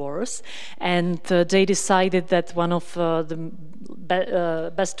world wars, and they decided that one of the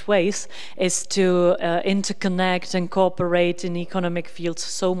best ways is to interconnect and cooperate in economic fields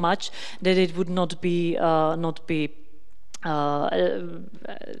so much that it would not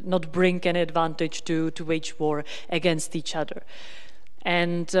bring any advantage to wage war against each other.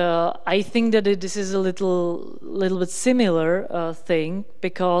 And I think that this is a little bit similar thing,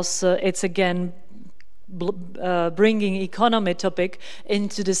 because it's again bringing economy topic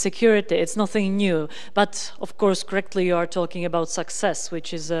into the security. It's nothing new, but of course correctly you are talking about success,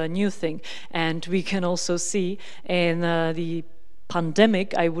 which is a new thing, and we can also see in the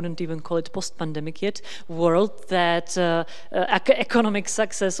pandemic, I wouldn't even call it post-pandemic yet, world, that economic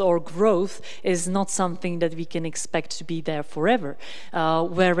success or growth is not something that we can expect to be there forever.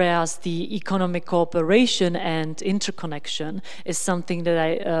 Whereas the economic cooperation and interconnection is something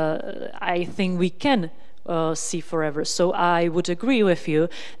that I think we can see forever. So I would agree with you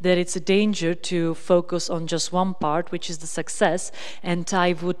that it's a danger to focus on just one part, which is the success, and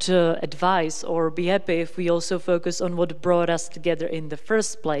I would advise or be happy if we also focus on what brought us together in the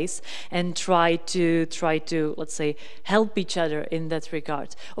first place and try to let's say help each other in that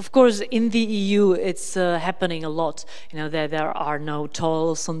regard. Of course in the EU it's happening a lot, you know, there are no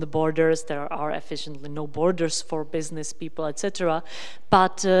tolls on the borders, there are efficiently no borders for business people, etc.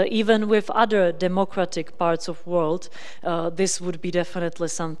 But even with other democratic parts of the world, this would be definitely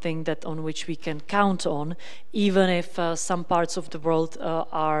something that on which we can count on, even if some parts of the world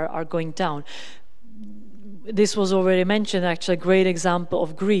are going down. This was already mentioned, actually, a great example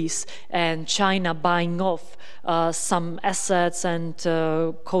of Greece and China buying off some assets and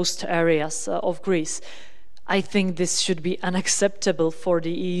coast areas of Greece. I think this should be unacceptable for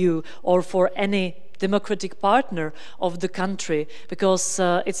the EU or for any democratic partner of the country, because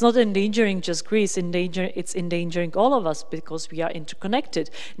it's not endangering just Greece, it's endangering all of us, because we are interconnected.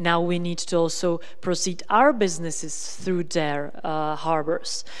 Now we need to also proceed our businesses through their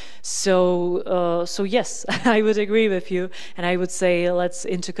harbors. So yes, I would agree with you, and I would say let's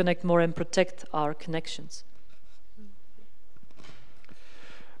interconnect more and protect our connections.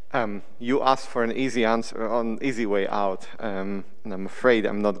 You asked for an easy answer, an easy way out, and I'm afraid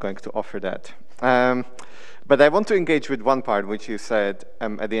I'm not going to offer that. But I want to engage with one part which you said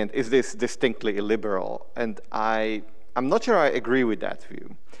at the end, is this distinctly illiberal? And I'm not sure I agree with that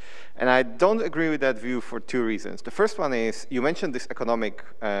view. And I don't agree with that view for two reasons. The first one is, you mentioned this economic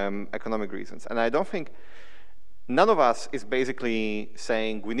reasons, and I don't think, none of us is basically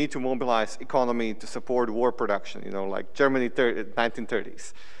saying we need to mobilize economy to support war production, you know, like Germany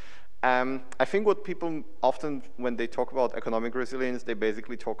 1930s. I think what people often, when they talk about economic resilience, they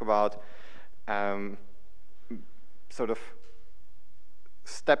basically talk about sort of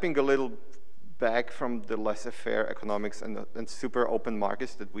stepping a little back from the laissez-faire economics and super open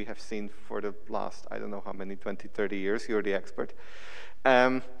markets that we have seen for the last, I don't know how many, 20, 30 years, you're the expert.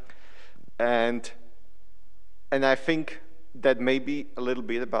 And I think that may be a little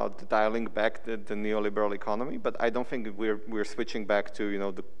bit about dialing back the neoliberal economy, but I don't think we're switching back to, you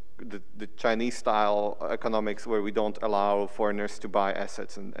know, the Chinese-style economics where we don't allow foreigners to buy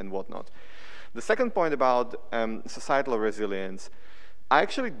assets and whatnot. The second point about societal resilience, I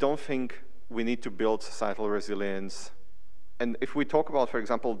actually don't think we need to build societal resilience. And if we talk about, for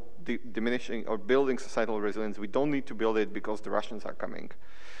example, diminishing or building societal resilience, we don't need to build it because the Russians are coming.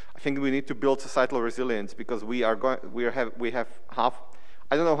 I think we need to build societal resilience because we have half,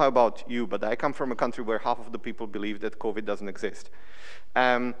 I don't know how about you, but I come from a country where half of the people believe that COVID doesn't exist.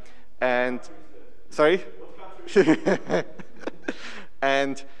 Sorry?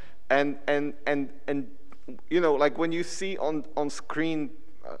 and you know, like when you see on screen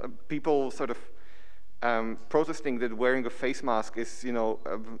people sort of protesting that wearing a face mask is, you know,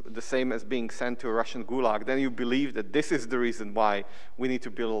 the same as being sent to a Russian gulag, then you believe that this is the reason why we need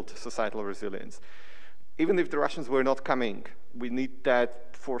to build societal resilience. Even if the Russians were not coming, we need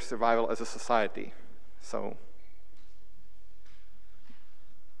that for survival as a society. So.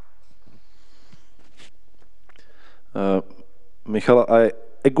 Michal, I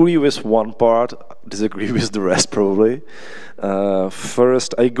agree with one part, disagree with the rest probably.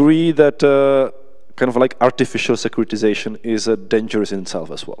 First, I agree that kind of like artificial securitization is dangerous in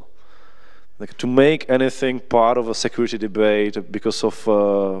itself as well. Like to make anything part of a security debate because of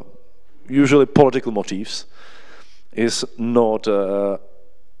usually political motives is not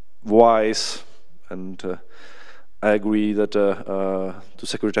wise, and I agree that to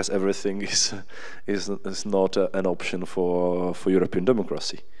securitize everything is not an option for European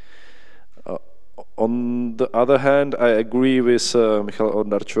democracy. On the other hand, I agree with Michal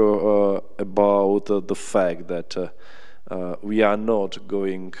Onderco about the fact that we are not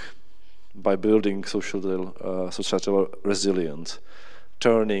going, by building societal resilience,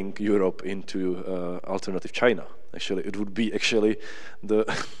 turning Europe into alternative China. Actually, it would be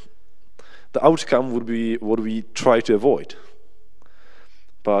the outcome would be what we try to avoid.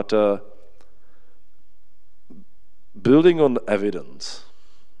 But building on evidence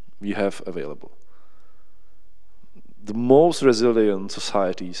we have available, the most resilient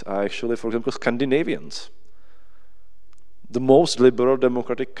societies are actually, for example, Scandinavians. The most liberal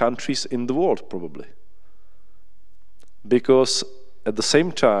democratic countries in the world, probably. Because at the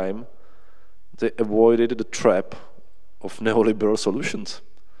same time, they avoided the trap of neoliberal solutions.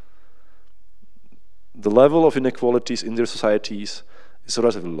 The level of inequalities in their societies is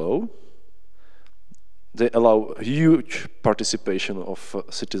relatively low. They allow huge participation of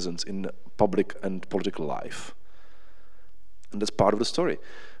citizens in public and political life. And that's part of the story.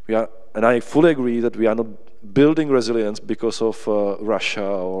 And I fully agree that we are not building resilience because of Russia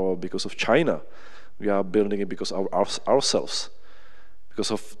or because of China. We are building it because of ourselves,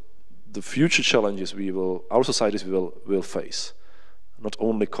 because of the future challenges our societies will face, not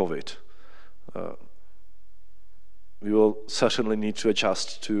only COVID. We will certainly need to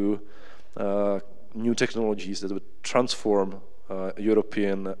adjust to new technologies that will transform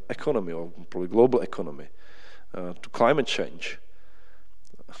European economy or probably global economy, to climate change.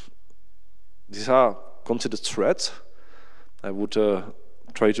 These are considered threats. I would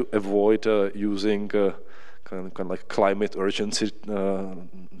try to avoid using kind of like climate urgency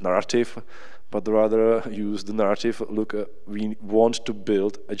narrative, but rather use the narrative, look, we want to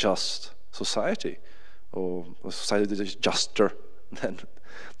build a just society, or a society that is juster than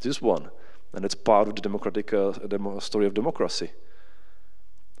this one. And it's part of the democratic story of democracy.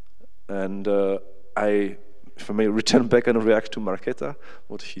 And if I may return back and react to Markéta,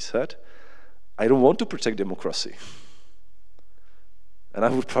 what she said, I don't want to protect democracy. And I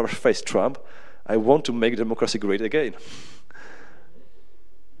would paraphrase Trump, I want to make democracy great again.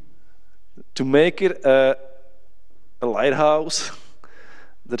 To make it a lighthouse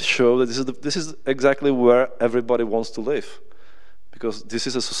that shows that this is exactly where everybody wants to live. Because this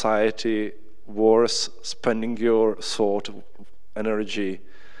is a society worth spending your thought, energy,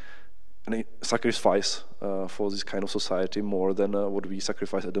 and sacrifice for this kind of society more than what we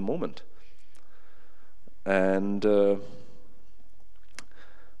sacrifice at the moment. And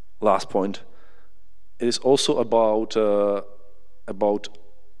last point, it is also about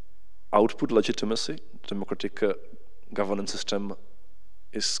output legitimacy. Democratic governance system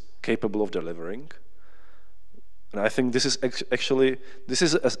is capable of delivering. And I think this is actually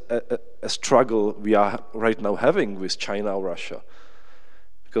a struggle we are right now having with China or Russia,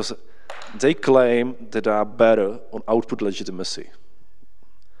 because they claim that they are better on output legitimacy,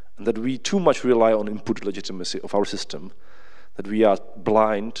 and that we too much rely on input legitimacy of our system, that we are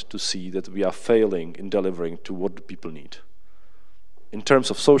blind to see that we are failing in delivering to what the people need. In terms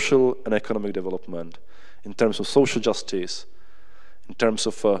of social and economic development, in terms of social justice, in terms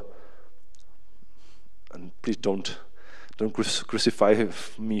of and please don't crucify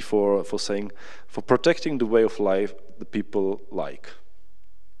me for saying, for protecting the way of life the people like.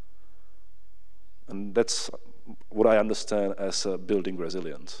 And that's what I understand as building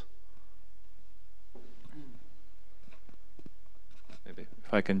resilience. Maybe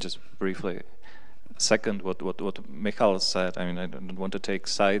if I can just briefly second what Michal said. I mean, I don't want to take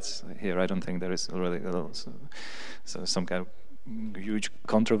sides here. I don't think there is really some kind of huge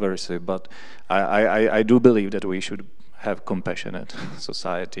controversy, but I do believe that we should have compassionate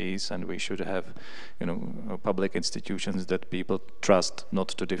societies, and we should have, public institutions that people trust, not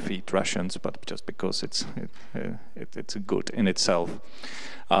to defeat Russians, but just because it's good in itself.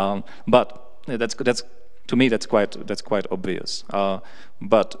 But that's to me that's quite obvious.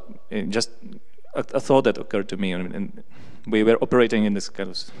 But just a thought that occurred to me, and we were operating in this kind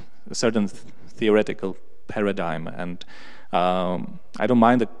of a certain theoretical paradigm, and I don't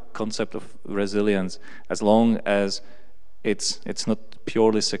mind the concept of resilience as long as it's not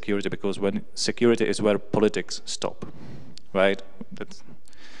purely security, because when security is where politics stop, right? That's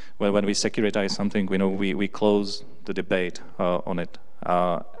when we securitize something, we close the debate on it,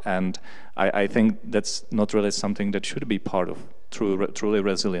 and I think that's not really something that should be part of truly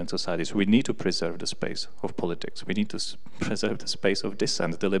resilient societies, we need to preserve the space of politics. We need to preserve the space of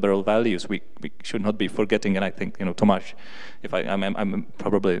dissent, the liberal values. We should not be forgetting, and I think, Tomáš, if I'm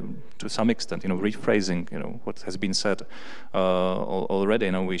probably to some extent, rephrasing, what has been said already.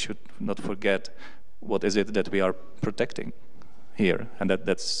 We should not forget what is it that we are protecting here, and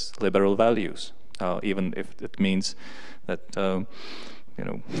that's liberal values, even if it means that.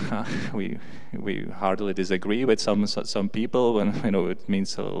 We hardly disagree with some people when it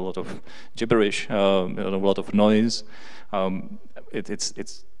means a lot of gibberish, a lot of noise.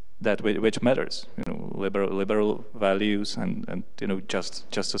 It's that which matters. Liberal values and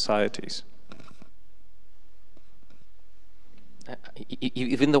just societies.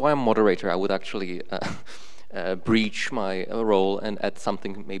 Even though I'm moderator, I would actually breach my role and add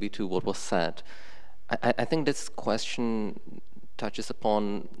something maybe to what was said. I think this question touches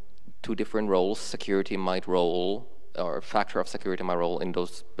upon two different roles security might role, or factor of security might role in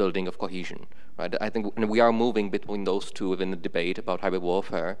those building of cohesion, right? I think we are moving between those two within the debate about hybrid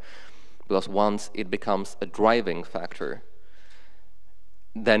warfare, because once it becomes a driving factor,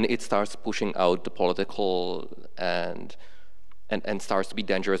 then it starts pushing out the political and starts to be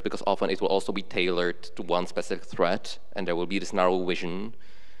dangerous, because often it will also be tailored to one specific threat, and there will be this narrow vision.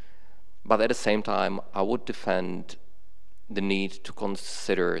 But at the same time, I would defend the need to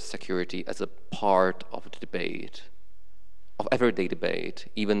consider security as a part of the debate, of everyday debate,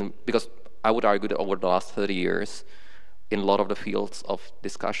 even because I would argue that over the last 30 years, in a lot of the fields of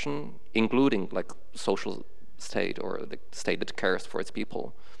discussion, including like social state or the state that cares for its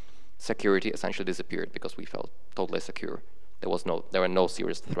people, security essentially disappeared because we felt totally secure. There were no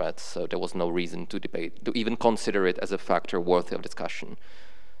serious threats, so there was no reason to debate, to even consider it as a factor worthy of discussion.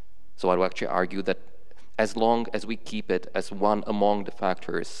 So I would actually argue that as long as we keep it as one among the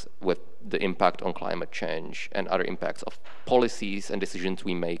factors with the impact on climate change and other impacts of policies and decisions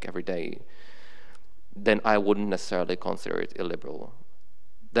we make every day, then I wouldn't necessarily consider it illiberal.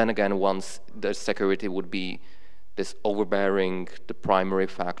 Then again, once the security would be this overbearing, the primary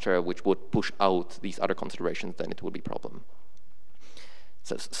factor which would push out these other considerations, then it would be a problem.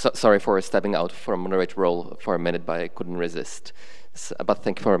 So sorry for stepping out from moderator role for a minute, but I couldn't resist. But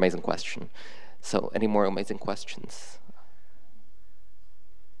thank you for an amazing question. So, any more amazing questions?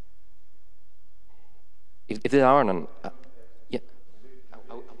 If there are none, yeah.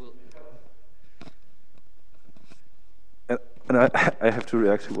 I will. And I have to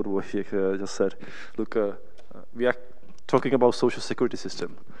react to what Vojtěch just said. Look, we are talking about social security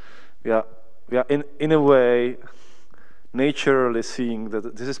system. We are in a way naturally seeing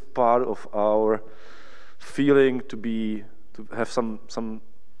that this is part of our feeling to have some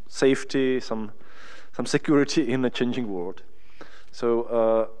safety, some security in a changing world.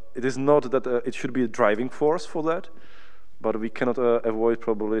 So it is not that it should be a driving force for that, but we cannot avoid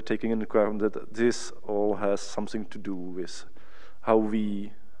probably taking into account that this all has something to do with how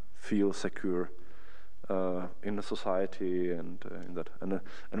we feel secure in the society and in that.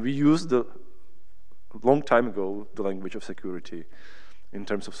 And we used a long time ago the language of security in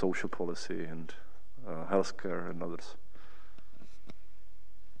terms of social policy and healthcare and others.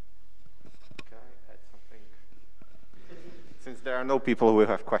 Since there are no people who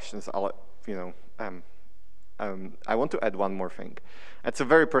have questions, I'll, I want to add one more thing. It's a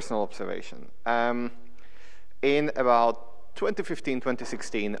very personal observation. In about 2015,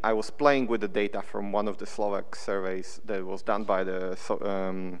 2016, I was playing with the data from one of the Slovak surveys that was done by the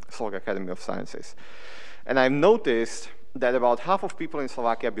Slovak Academy of Sciences. And I've noticed that about half of people in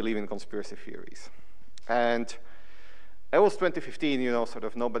Slovakia believe in conspiracy theories. And it was 2015, sort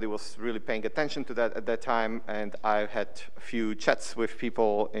of nobody was really paying attention to that at that time, and I had a few chats with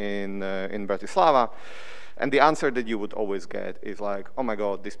people in Bratislava, and the answer that you would always get is like, oh my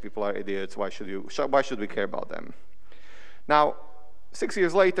God, these people are idiots, why should we care about them? Now, 6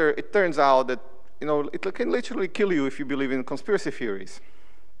 years later, it turns out that, it can literally kill you if you believe in conspiracy theories.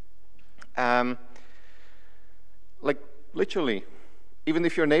 Like, literally. Even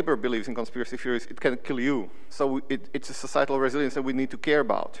if your neighbor believes in conspiracy theories, it can kill you. So it's a societal resilience that we need to care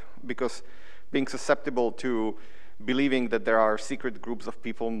about, because being susceptible to believing that there are secret groups of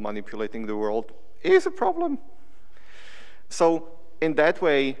people manipulating the world is a problem. So in that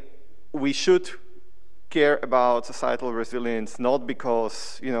way, we should care about societal resilience, not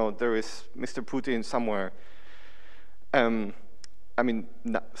because there is Mr. Putin somewhere. I mean,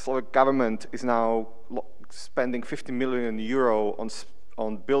 Slovak government is now spending 50 million euro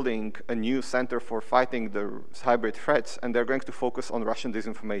on building a new center for fighting the hybrid threats, and they're going to focus on Russian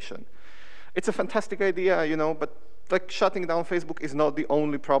disinformation. It's a fantastic idea, but like shutting down Facebook is not the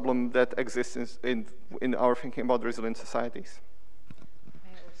only problem that exists in our thinking about resilient societies.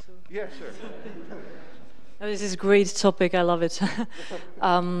 Yeah, sure. This is a great topic. I love it.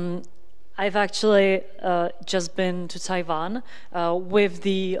 I've actually just been to Taiwan with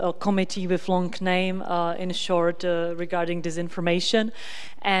the committee with long name, in short, regarding disinformation,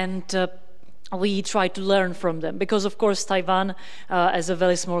 and we try to learn from them because, of course, Taiwan, as a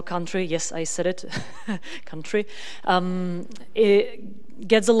very small country, yes, I said it, country, it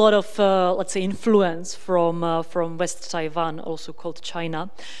gets a lot of, let's say, influence from West Taiwan, also called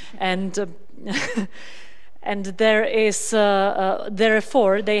China, and and there is,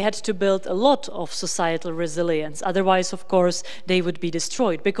 therefore, they had to build a lot of societal resilience. Otherwise, of course, they would be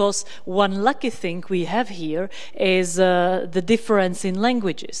destroyed. Because one lucky thing we have here is the difference in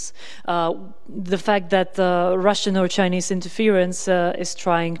languages. The fact that Russian or Chinese interference is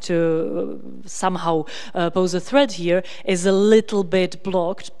trying to somehow pose a threat here is a little bit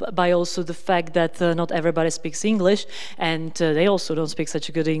blocked by also the fact that not everybody speaks English, and they also don't speak such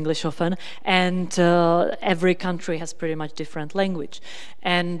a good English often, and every country has pretty much different language.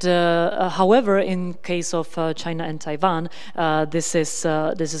 And however, in case of China and Taiwan, this is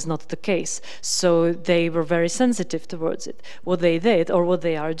not the case. So they were very sensitive towards it. What they did, or what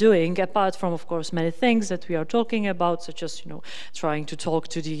they are doing, apart from, of course, many things that we are talking about, such as, trying to talk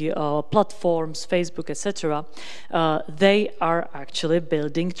to the platforms, Facebook, etc., they are actually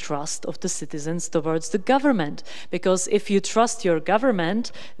building trust of the citizens towards the government. Because if you trust your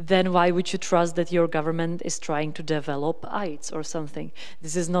government, then why would you trust that your government is trying to develop AIDS or something?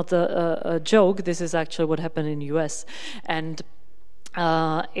 This is not a joke. This is actually what happened in the US. And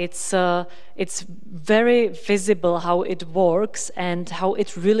it's very visible how it works and how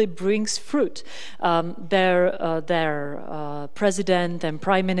it really brings fruit. Their president and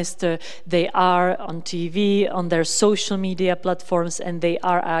prime minister, they are on TV, on their social media platforms, and they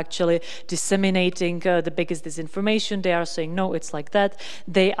are actually disseminating the biggest disinformation. They are saying, no, it's like that.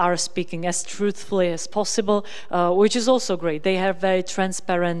 They are speaking as truthfully as possible, which is also great. They have very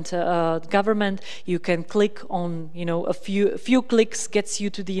transparent government. You can click on, a few clicks gets you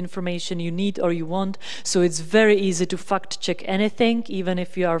to the information you need or you want. So it's very easy to fact check anything, even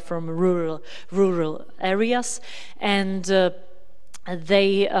if you are from rural areas. And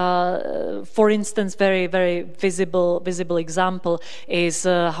they, for instance, very visible example is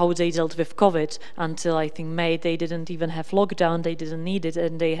how they dealt with COVID. Until I think May, they didn't even have lockdown, they didn't need it,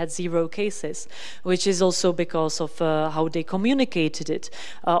 and they had 0 cases, which is also because of how they communicated it.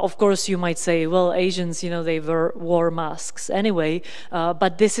 Of course, you might say, well, Asians, they wore masks anyway,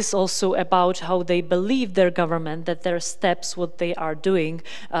 but this is also about how they believe their government, that their steps, what they are doing,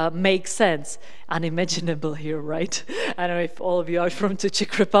 make sense. Unimaginable here, right? I don't know if all of you are from the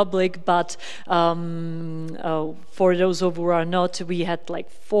Czech Republic, but for those of you who are not, we had like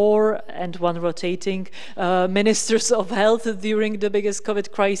 4 and 1 rotating ministers of health during the biggest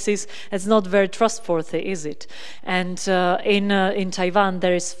COVID crisis. It's not very trustworthy, is it? And in Taiwan,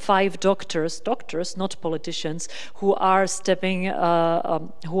 there is 5 doctors, not politicians, who are stepping,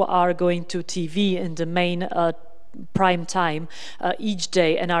 who are going to TV in the main prime time each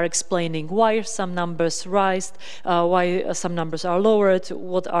day and are explaining why some numbers rise, why some numbers are lowered,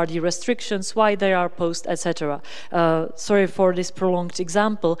 what are the restrictions, why they are posed, etc. Sorry for this prolonged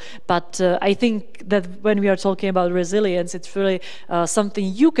example, but I think that when we are talking about resilience, it's really something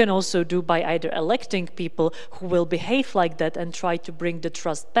you can also do by either electing people who will behave like that and try to bring the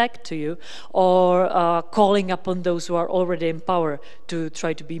trust back to you, or calling upon those who are already in power to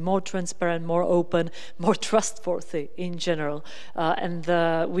try to be more transparent, more open, more trustworthy in general, and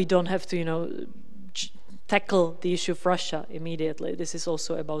we don't have to, tackle the issue of Russia immediately. This is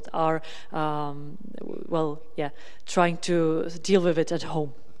also about our, trying to deal with it at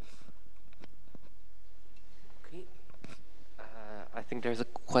home. Okay. I think there's a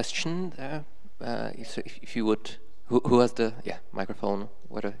question there. If you would, who has the microphone?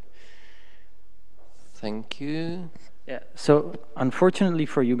 Thank you. Yeah, so unfortunately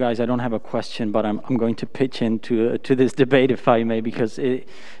for you guys, I don't have a question, but I'm going to pitch into to this debate, if I may, because it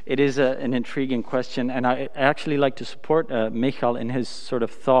is an intriguing question, and I actually like to support Michal in his sort of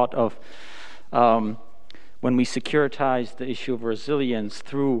thought of when we securitize the issue of resilience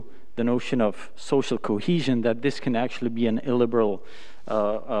through the notion of social cohesion, that this can actually be an illiberal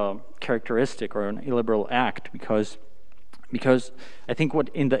characteristic or an illiberal act, because I think what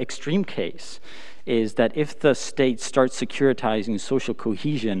in the extreme case is that if the state starts securitizing social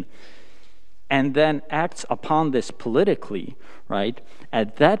cohesion and then acts upon this politically, right,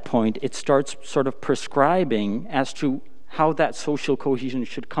 at that point it starts sort of prescribing as to how that social cohesion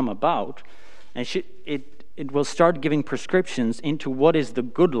should come about, and it it will start giving prescriptions into what is the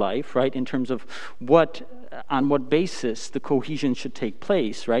good life, right, in terms of on what basis the cohesion should take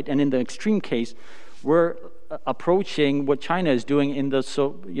place, right? And in the extreme case, we're approaching what China is doing in the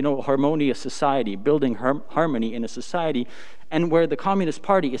harmonious society, building harmony in a society, and where the Communist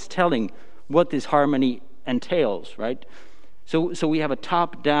Party is telling what this harmony entails, right? So we have a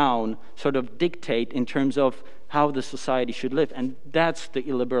top-down sort of dictate in terms of how the society should live, and that's the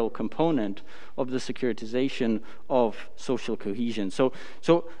illiberal component of the securitization of social cohesion. So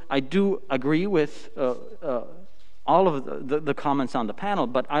I do agree with all of the comments on the panel,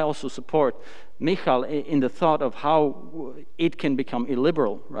 but I also support Michal in the thought of how it can become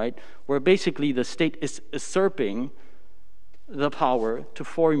illiberal, right? Where basically the state is usurping the power to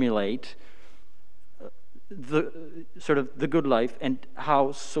formulate the good life and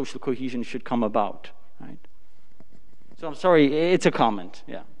how social cohesion should come about, right? So I'm sorry, it's a comment,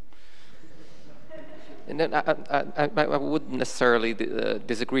 yeah. And then I wouldn't necessarily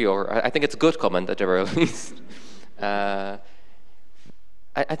disagree, or I think it's a good comment at the very least. I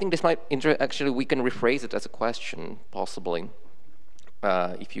think this might actually we can rephrase it as a question, possibly,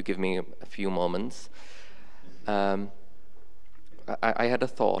 if you give me a few moments. I had a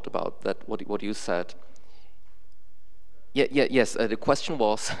thought about that. What you said. Yes. The question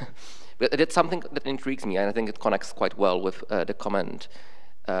was, but it's something that intrigues me, and I think it connects quite well with the comment.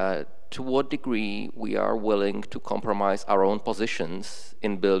 To what degree we are willing to compromise our own positions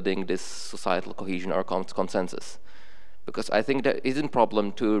in building this societal cohesion or consensus? Because I think there isn't a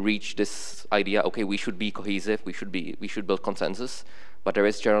problem to reach this idea. Okay, we should be cohesive. We should build consensus. But there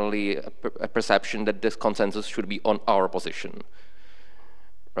is generally a perception that this consensus should be on our position,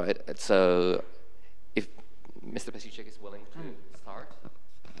 right? So, if Mr. Petříček is willing to start.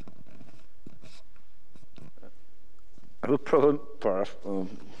 I will probably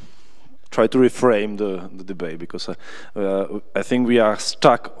try to reframe the debate, because I think we are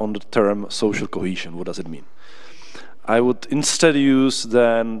stuck on the term social cohesion. What does it mean? I would instead use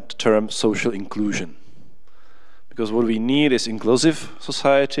then the term social inclusion, because what we need is inclusive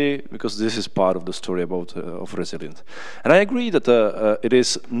society, because this is part of the story about of resilience. And I agree that it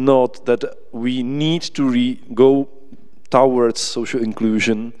is not that we need to go towards social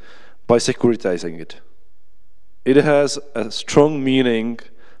inclusion by securitizing it. It has a strong meaning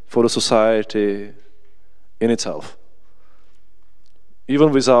for the society in itself,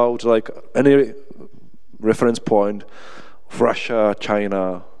 even without like any reference point of Russia,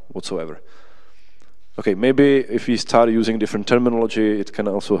 China, whatsoever. Okay, maybe if we start using different terminology, it can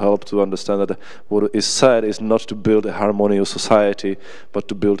also help to understand that what is said is not to build a harmonious society, but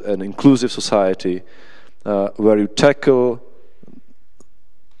to build an inclusive society where you tackle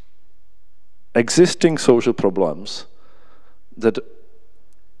existing social problems that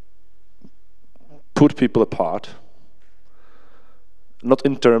put people apart, not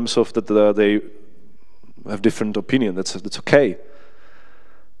in terms of that they have different opinion, that's okay,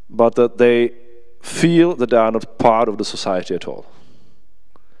 but that they feel that they are not part of the society at all.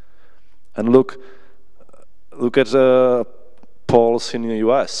 And look at polls in the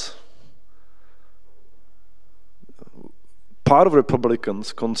US. Part of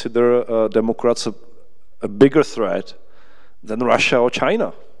Republicans consider Democrats a bigger threat than Russia or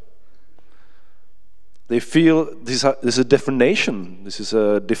China. They feel this is a different nation, this is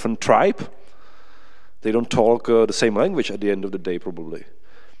a different tribe. They don't talk the same language at the end of the day, probably.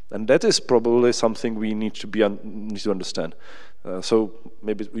 And that is probably something we need to understand. So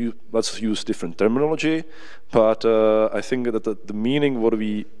maybe let's use different terminology, but I think that the meaning what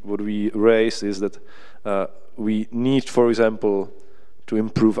we raise is that we need, for example, to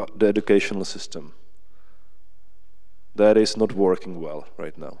improve the educational system. That is not working well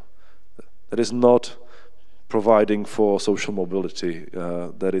right now. That is not providing for social mobility.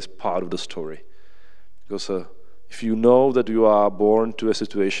 That is part of the story. Because if you know that you are born to a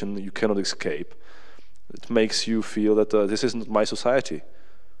situation you cannot escape, it makes you feel that this is not my society.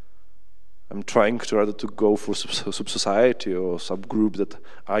 I'm trying to rather to go for sub-society or subgroup that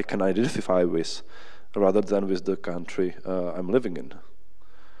I can identify with, rather than with the country I'm living in.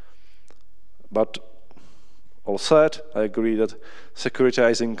 But all said, I agree that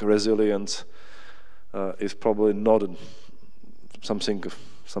securitizing resilience is probably not something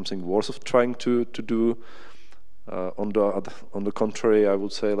worth of trying to do. On the contrary, I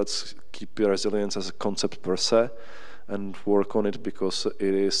would say let's keep resilience as a concept per se and work on it, because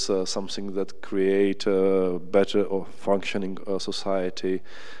it is something that creates a better or functioning society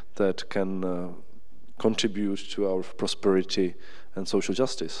that can contribute to our prosperity and social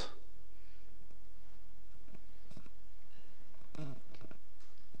justice.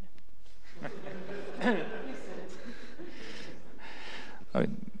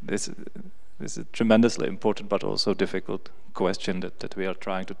 this is a tremendously important but also difficult question that we are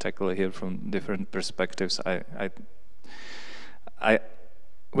trying to tackle here from different perspectives. I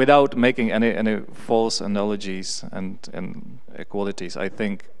without making any false analogies and equalities, I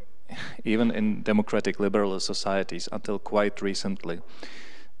think even in democratic liberal societies until quite recently,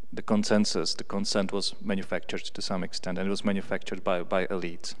 the consent was manufactured to some extent, and it was manufactured by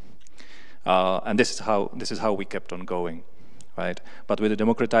elites. And this is how we kept on going, right? But with the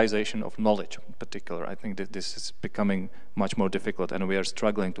democratization of knowledge in particular, I think that this is becoming much more difficult, and we are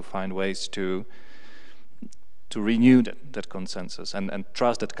struggling to find ways to renew that consensus and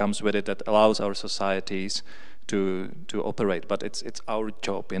trust that comes with it, that allows our societies to operate. But it's our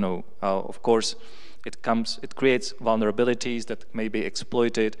job, you know. Of course, it creates vulnerabilities that may be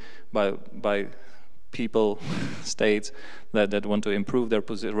exploited by people, states that want to improve their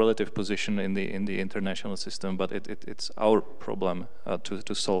relative position in the international system. But it's our problem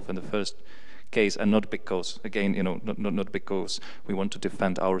to solve in the first case, and not because, again, you know, not because we want to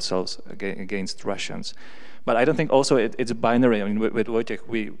defend ourselves against Russians. But I don't think also it's binary. I mean, with Vojtěch,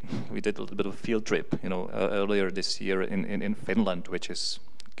 we did a little bit of a field trip, you know, earlier this year in Finland, which is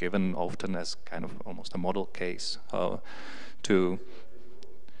given often as kind of almost a model case to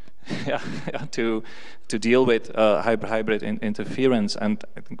deal with hybrid interference. And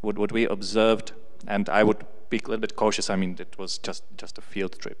I think what we observed, and I would be a little bit cautious, I mean, it was just a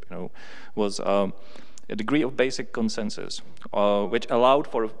field trip, you know, was a degree of basic consensus, which allowed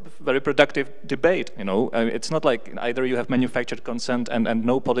for a very productive debate, you know. I mean, it's not like either you have manufactured consent and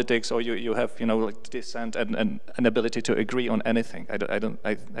no politics, or you have, you know, like dissent and an ability to agree on anything. I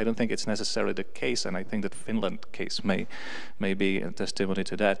don't think it's necessarily the case, and I think that Finland case may be a testimony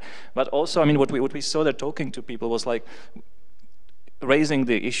to that. But also, I mean, what we saw there talking to people was like raising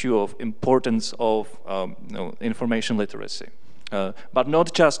the issue of importance of you know, information literacy. But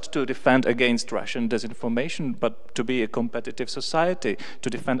not just to defend against Russian disinformation, but to be a competitive society, to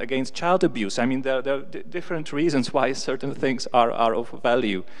defend against child abuse. I mean, there are different reasons why certain things are of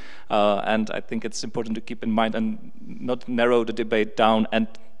value. And I think it's important to keep in mind and not narrow the debate down. And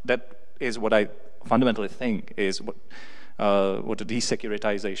that is what I fundamentally think is what the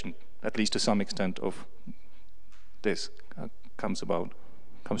desecuritization, at least to some extent, of this comes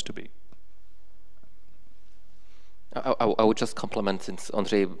to be. I would just compliment, since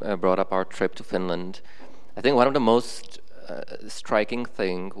Ondřej brought up our trip to Finland. I think one of the most striking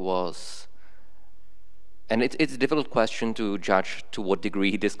thing was, and it's a difficult question to judge to what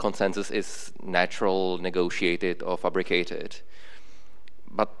degree this consensus is natural, negotiated, or fabricated.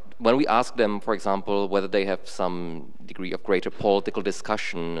 But when we ask them, for example, whether they have some degree of greater political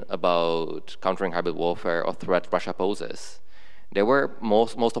discussion about countering hybrid warfare or threat Russia poses, they were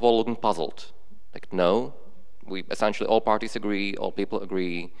most of all looking puzzled. Like, no. We essentially all parties agree, all people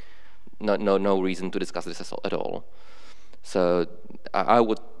agree. No reason to discuss this at all. So I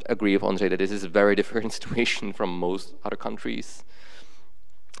would agree with Ondřej that this is a very different situation from most other countries.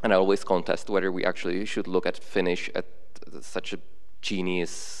 And I always contest whether we actually should look at Finnish at such a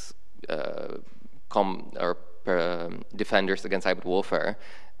genius defenders against hybrid warfare,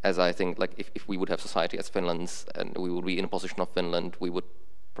 as I think, like, if we would have society as Finland's and we would be in a position of Finland, we would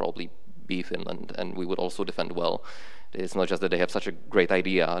probably be Finland, and we would also defend well. It's not just that they have such a great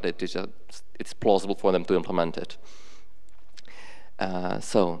idea, that it's plausible for them to implement it.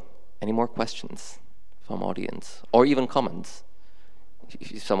 So, any more questions from audience, or even comments,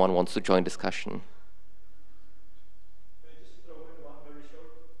 if someone wants to join discussion? Can I just throw in one very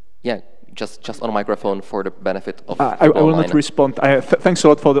short? Yeah. Just on a microphone for the benefit of I will not respond. Thanks a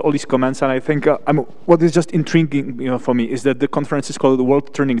lot for all these comments, and I think what is just intriguing, you know, for me is that the conference is called "The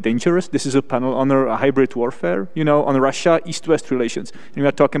World Turning Dangerous." This is a panel on hybrid warfare, you know, on Russia East-West relations, and we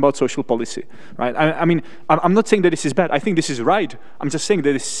are talking about social policy, right? I mean, I'm not saying that this is bad. I think this is right. I'm just saying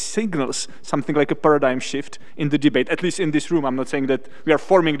that it signals something like a paradigm shift in the debate, at least in this room. I'm not saying that we are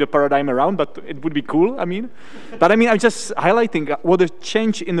forming the paradigm around, but it would be cool. I mean, I'm just highlighting what a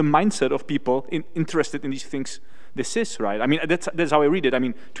change in the mindset of people interested in these things this is, right? I mean, that's how I read it. I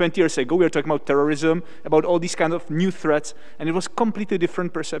mean, 20 years ago, we were talking about terrorism, about all these kind of new threats, and it was completely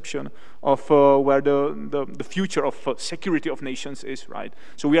different perception of where the future of security of nations is, right?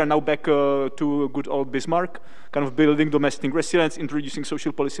 So we are now back to good old Bismarck, kind of building domestic resilience, introducing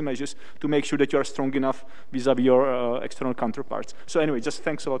social policy measures to make sure that you are strong enough vis-a-vis your external counterparts. So anyway, just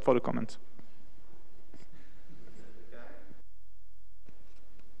thanks a lot for the comments.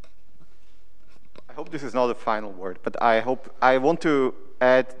 I hope this is not a final word, but I want to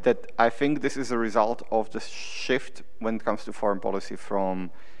add that I think this is a result of the shift when it comes to foreign policy from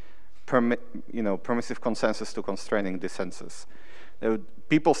permissive consensus to constraining dissensus.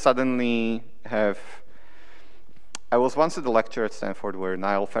 People suddenly have... I was once at a lecture at Stanford where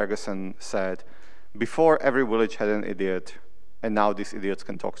Niall Ferguson said, before every village had an idiot, and now these idiots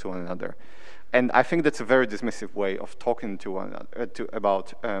can talk to one another. And I think that's a very dismissive way of talking to one another,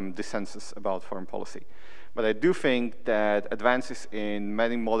 about dissensus about foreign policy. But I do think that advances in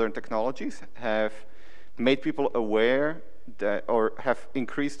many modern technologies have made people aware that, or have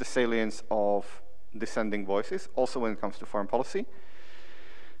increased the salience of dissenting voices, also when it comes to foreign policy.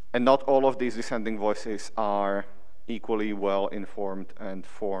 And not all of these dissenting voices are equally well informed and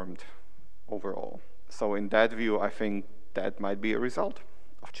formed overall. So in that view, I think that might be a result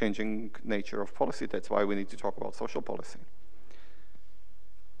of changing nature of policy. That's why we need to talk about social policy.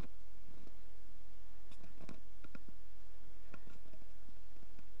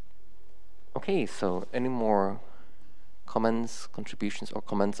 Okay, so any more comments, contributions, or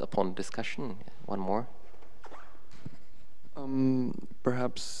comments upon discussion? One more.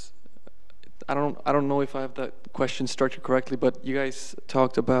 Perhaps I don't know if I have that question structured correctly, but you guys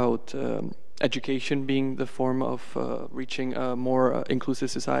talked about education being the form of reaching a more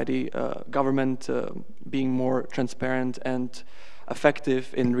inclusive society, government being more transparent and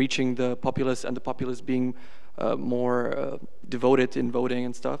effective in reaching the populace, and the populace being more devoted in voting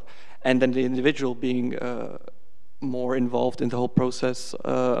and stuff, and then the individual being more involved in the whole process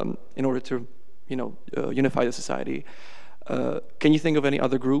in order to, unify the society. Can you think of any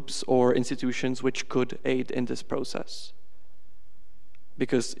other groups or institutions which could aid in this process?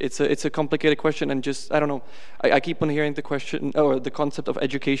 Because it's a complicated question, and just, I don't know, I keep on hearing the question, or the concept of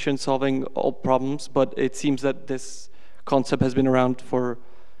education solving all problems, but it seems that this concept has been around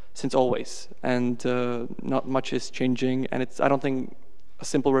since always, and not much is changing, and I don't think a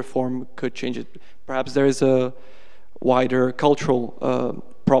simple reform could change it. Perhaps there is a wider cultural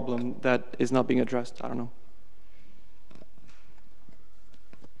problem that is not being addressed. I don't know.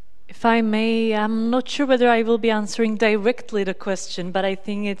 If I may, I'm not sure whether I will be answering directly the question, but I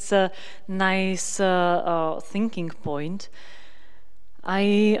think it's a nice thinking point.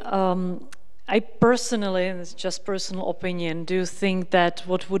 I personally, and it's just personal opinion, do think that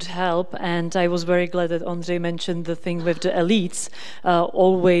what would help, and I was very glad that Ondřej mentioned the thing with the elites,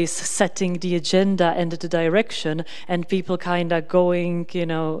 always setting the agenda and the direction, and people kind of going,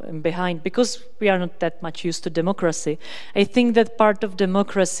 behind, because we are not that much used to democracy. I think that part of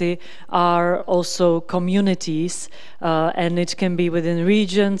democracy are also communities, and it can be within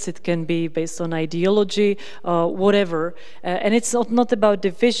regions, it can be based on ideology, whatever, and it's not about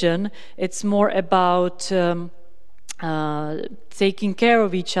division, it's more about taking care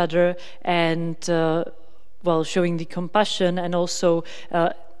of each other and showing the compassion and also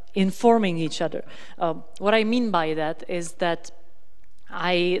informing each other. What I mean by that is that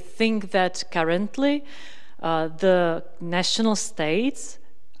I think that currently the national states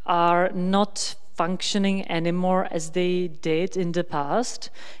are not functioning anymore as they did in the past,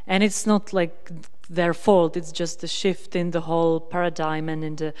 and it's not like their fault. It's just a shift in the whole paradigm and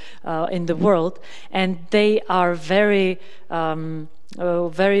in the world, and they are very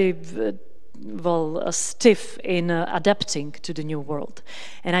stiff in adapting to the new world.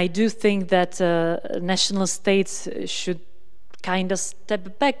 And I do think that national states should kind of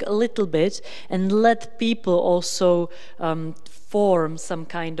step back a little bit and let people also form some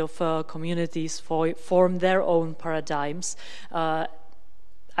kind of communities, form their own paradigms.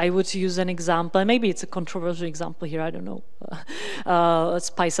 I would use an example, and maybe it's a controversial example here, I don't know. Let's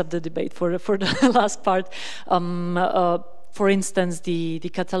spice up the debate for the last part. For instance, the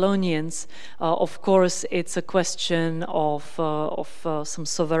Catalonians, of course, it's a question of some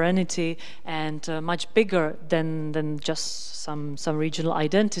sovereignty and much bigger than just some regional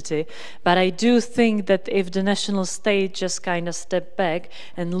identity. But I do think that if the national state just kind of step back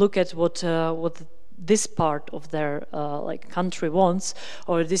and look at what this part of their country wants,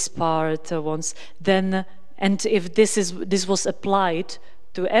 or this part wants, then, and if this was applied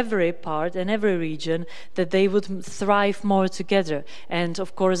to every part and every region, that they would thrive more together, and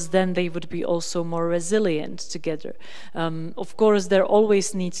of course then they would be also more resilient together. Of course there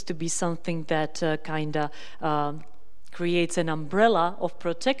always needs to be something that kind of creates an umbrella of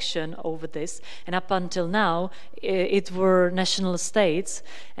protection over this, and up until now it were national states,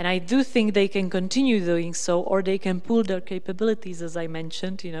 and I do think they can continue doing so, or they can pool their capabilities, as I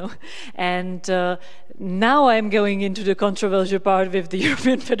mentioned, and now I'm going into the controversial part with the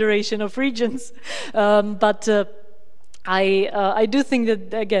European Federation of Regions, but I do think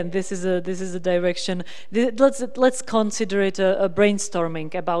that, again, this is a direction. Let's consider it a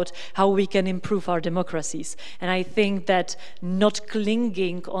brainstorming about how we can improve our democracies. And I think that not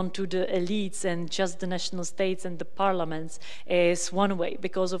clinging onto the elites and just the national states and the parliaments is one way,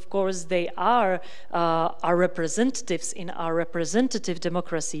 because of course they are our representatives in our representative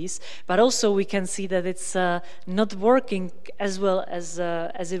democracies. But also we can see that it's not working as well as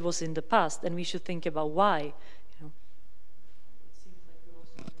it was in the past, and we should think about why.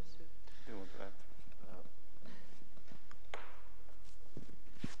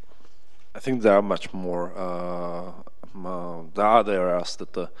 I think there are much more. There are areas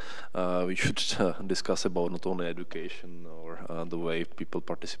that we should discuss about, not only education or the way people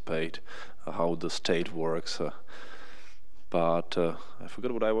participate, how the state works. But I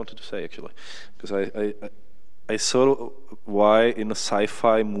forgot what I wanted to say actually, because I saw why in the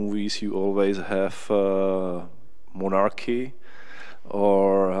sci-fi movies you always have monarchy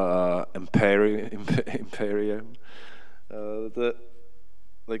or imperium.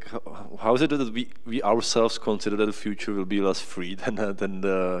 Like, how is it that we ourselves consider that the future will be less free than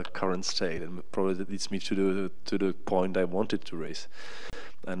the current state? And probably that leads me to the point I wanted to raise,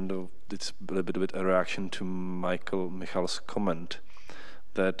 and it's a bit of a reaction to Michal's comment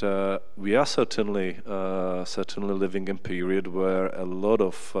that we are certainly living in a period where a lot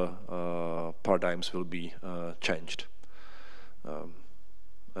of paradigms will be changed.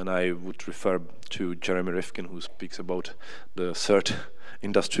 And I would refer to Jeremy Rifkin, who speaks about the third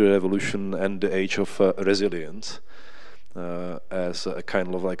industrial revolution and the age of resilience as a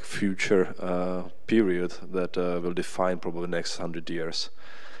kind of like future period that will define probably the next 100 years.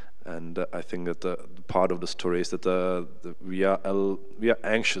 And I think that the part of the story is that we are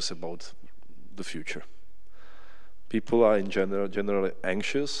anxious about the future. People are in generally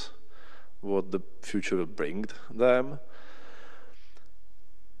anxious what the future will bring them,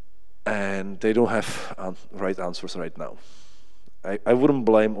 and they don't have right answers right now. I wouldn't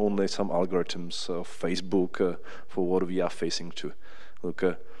blame only some algorithms of Facebook for what we are facing to. Look,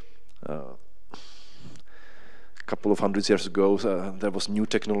 a couple of hundred years ago, there was new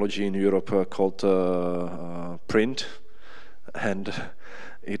technology in Europe called print, and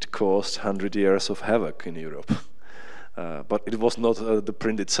it caused 100 years of havoc in Europe. But it was not the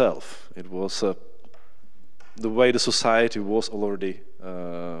print itself. It was the way the society was already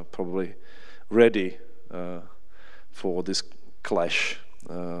probably ready for this clash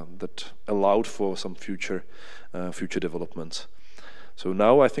that allowed for some future developments. So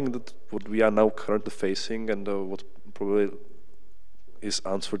now I think that what we are now currently facing, and what probably is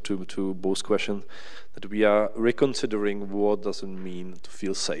answer to both questions, that we are reconsidering what does it mean to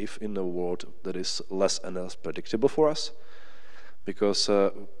feel safe in a world that is less and less predictable for us, because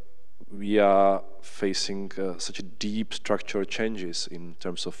we are facing such deep structural changes in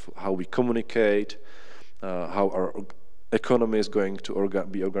terms of how we communicate, how our economy is going to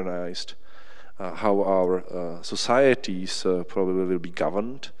be organized, how our societies probably will be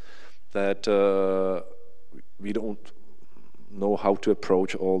governed, that we don't know how to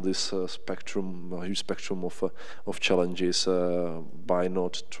approach all this huge spectrum of challenges by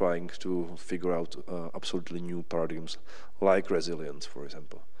not trying to figure out absolutely new paradigms like resilience, for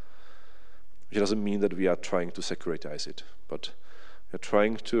example. Which doesn't mean that we are trying to securitize it, but we are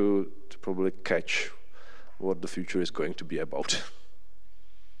trying to probably catch what the future is going to be about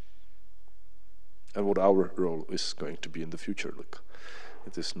and what our role is going to be in the future. Look,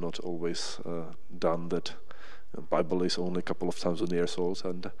 it is not always done that the Bible is only a couple of thousand years old,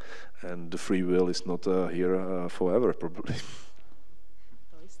 and the free will is not here forever, probably.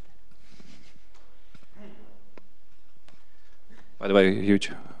 By the way, huge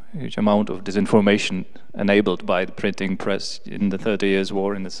amount of disinformation enabled by the printing press in the 30 Years'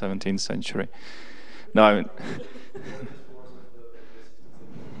 War in the 17th century. No, I mean,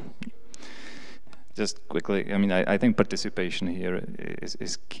 just quickly, I mean, I think participation here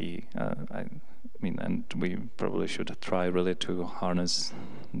is key. I mean, and we probably should try really to harness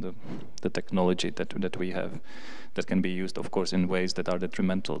the technology that we have, that can be used, of course, in ways that are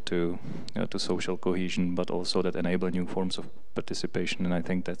detrimental to social cohesion, but also that enable new forms of participation. And I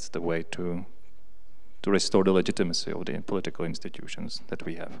think that's the way to restore the legitimacy of the political institutions that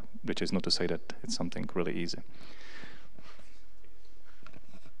we have, which is not to say that it's something really easy.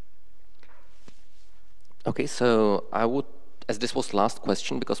 Okay, so I would, as this was the last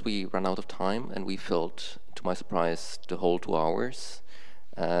question, because we ran out of time and we filled, to my surprise, the whole 2 hours.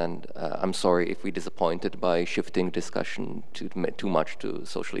 And I'm sorry if we disappointed by shifting discussion too much to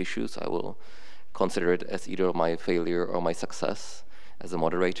social issues. I will consider it as either my failure or my success as a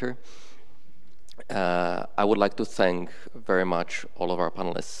moderator. I would like to thank very much all of our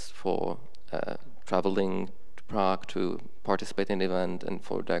panelists for traveling to Prague to participate in the event and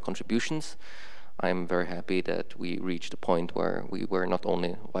for their contributions. I'm very happy that we reached a point where we were not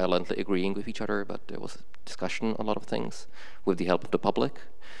only violently agreeing with each other, but there was discussion on a lot of things with the help of the public.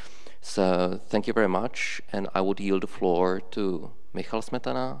 So thank you very much, and I would yield the floor to Michal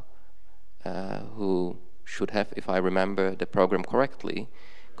Smetana, who should have, if I remember the program correctly,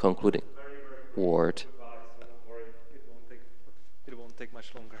 concluding word. It won't take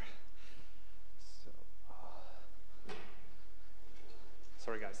much longer.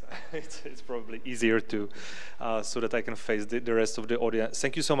 Sorry guys, it's probably easier to, so that I can face the rest of the audience.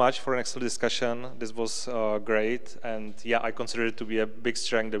 Thank you so much for an excellent discussion. This was great, and yeah, I consider it to be a big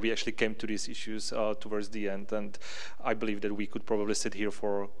strength that we actually came to these issues towards the end, and I believe that we could probably sit here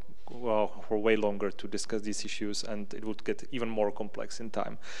for way longer to discuss these issues, and it would get even more complex in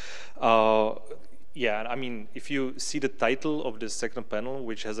time. Yeah, I mean, if you see the title of this second panel,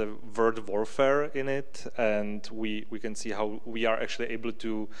 which has a word warfare in it, and we can see how we are actually able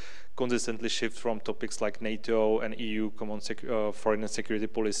to consistently shift from topics like NATO and EU common foreign and security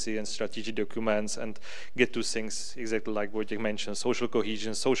policy and strategic documents, and get to things exactly like Vojtěch mentioned: social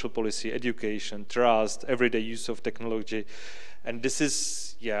cohesion, social policy, education, trust, everyday use of technology. And this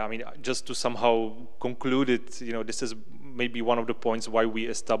is, yeah, I mean, just to somehow conclude it, you know, this is maybe one of the points why we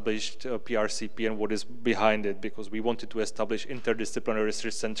established PRCP and what is behind it, because we wanted to establish interdisciplinary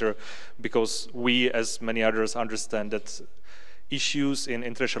research center, because we, as many others, understand that issues in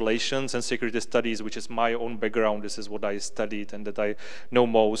international relations and security studies, which is my own background, this is what I studied and that I know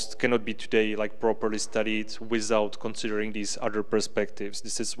most, cannot be today like properly studied without considering these other perspectives.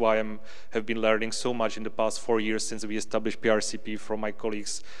 This is why I have been learning so much in the past 4 years since we established PRCP from my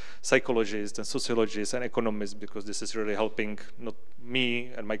colleagues, psychologists and sociologists and economists, because this is really helping not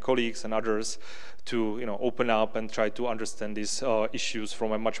me and my colleagues and others to, you know, open up and try to understand these issues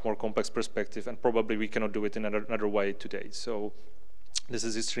from a much more complex perspective, and probably we cannot do it in another way today. So this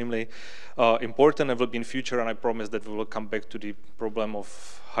is extremely important and will be in future, and I promise that we will come back to the problem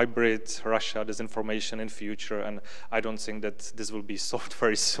of hybrid Russia disinformation in future, and I don't think that this will be solved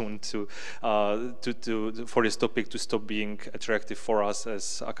very soon for this topic to stop being attractive for us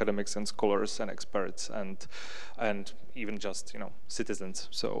as academics and scholars and experts and even just, you know, citizens.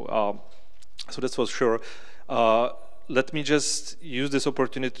 So so that's for sure. Let me just use this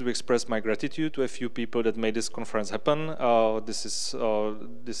opportunity to express my gratitude to a few people that made this conference happen. This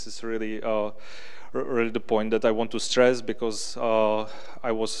is really really the point that I want to stress, because I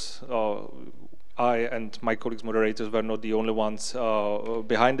and my colleagues moderators were not the only ones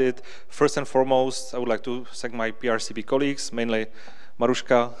behind it. First and foremost, I would like to thank my PRCP colleagues, mainly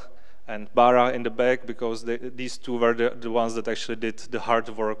Maruška and Bara in the back, because these two were the ones that actually did the hard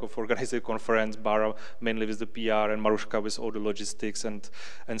work of organizing the conference. Bara mainly with the PR and Maruška with all the logistics and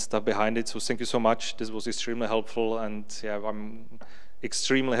stuff behind it. So thank you so much. This was extremely helpful, and yeah, I'm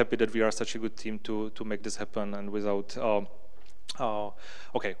extremely happy that we are such a good team to make this happen, and without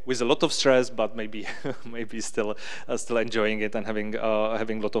with a lot of stress, but maybe still enjoying it and having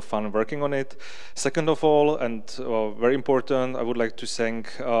a lot of fun working on it. Second of all, and very important, I would like to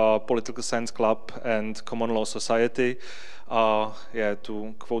thank Political Science Club and Common Law Society. Yeah,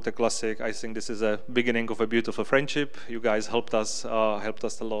 to quote a classic, I think this is a beginning of a beautiful friendship. You guys helped us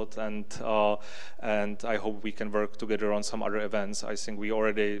a lot, and I hope we can work together on some other events. I think we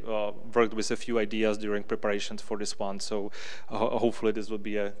already worked with a few ideas during preparations for this one, so hopefully this will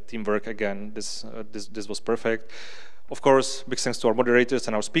be a teamwork again. This was perfect. Of course, big thanks to our moderators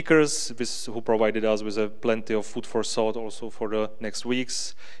and our speakers, who provided us with plenty of food for thought also for the next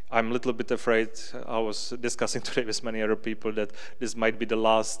weeks. I'm a little bit afraid, I was discussing today with many other people, that this might be the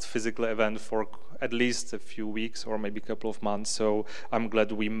last physical event for at least a few weeks or maybe a couple of months. So I'm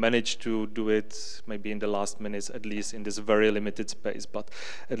glad we managed to do it maybe in the last minutes, at least in this very limited space, but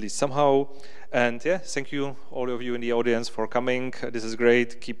at least somehow. And yeah, thank you, all of you in the audience, for coming. This is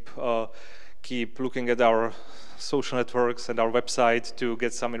great. Keep looking at our social networks and our website to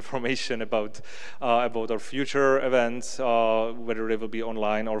get some information about our future events, whether they will be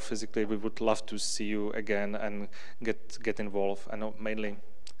online or physically. We would love to see you again and get involved, and mainly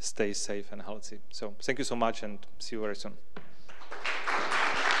stay safe and healthy. So thank you so much, and see you very soon.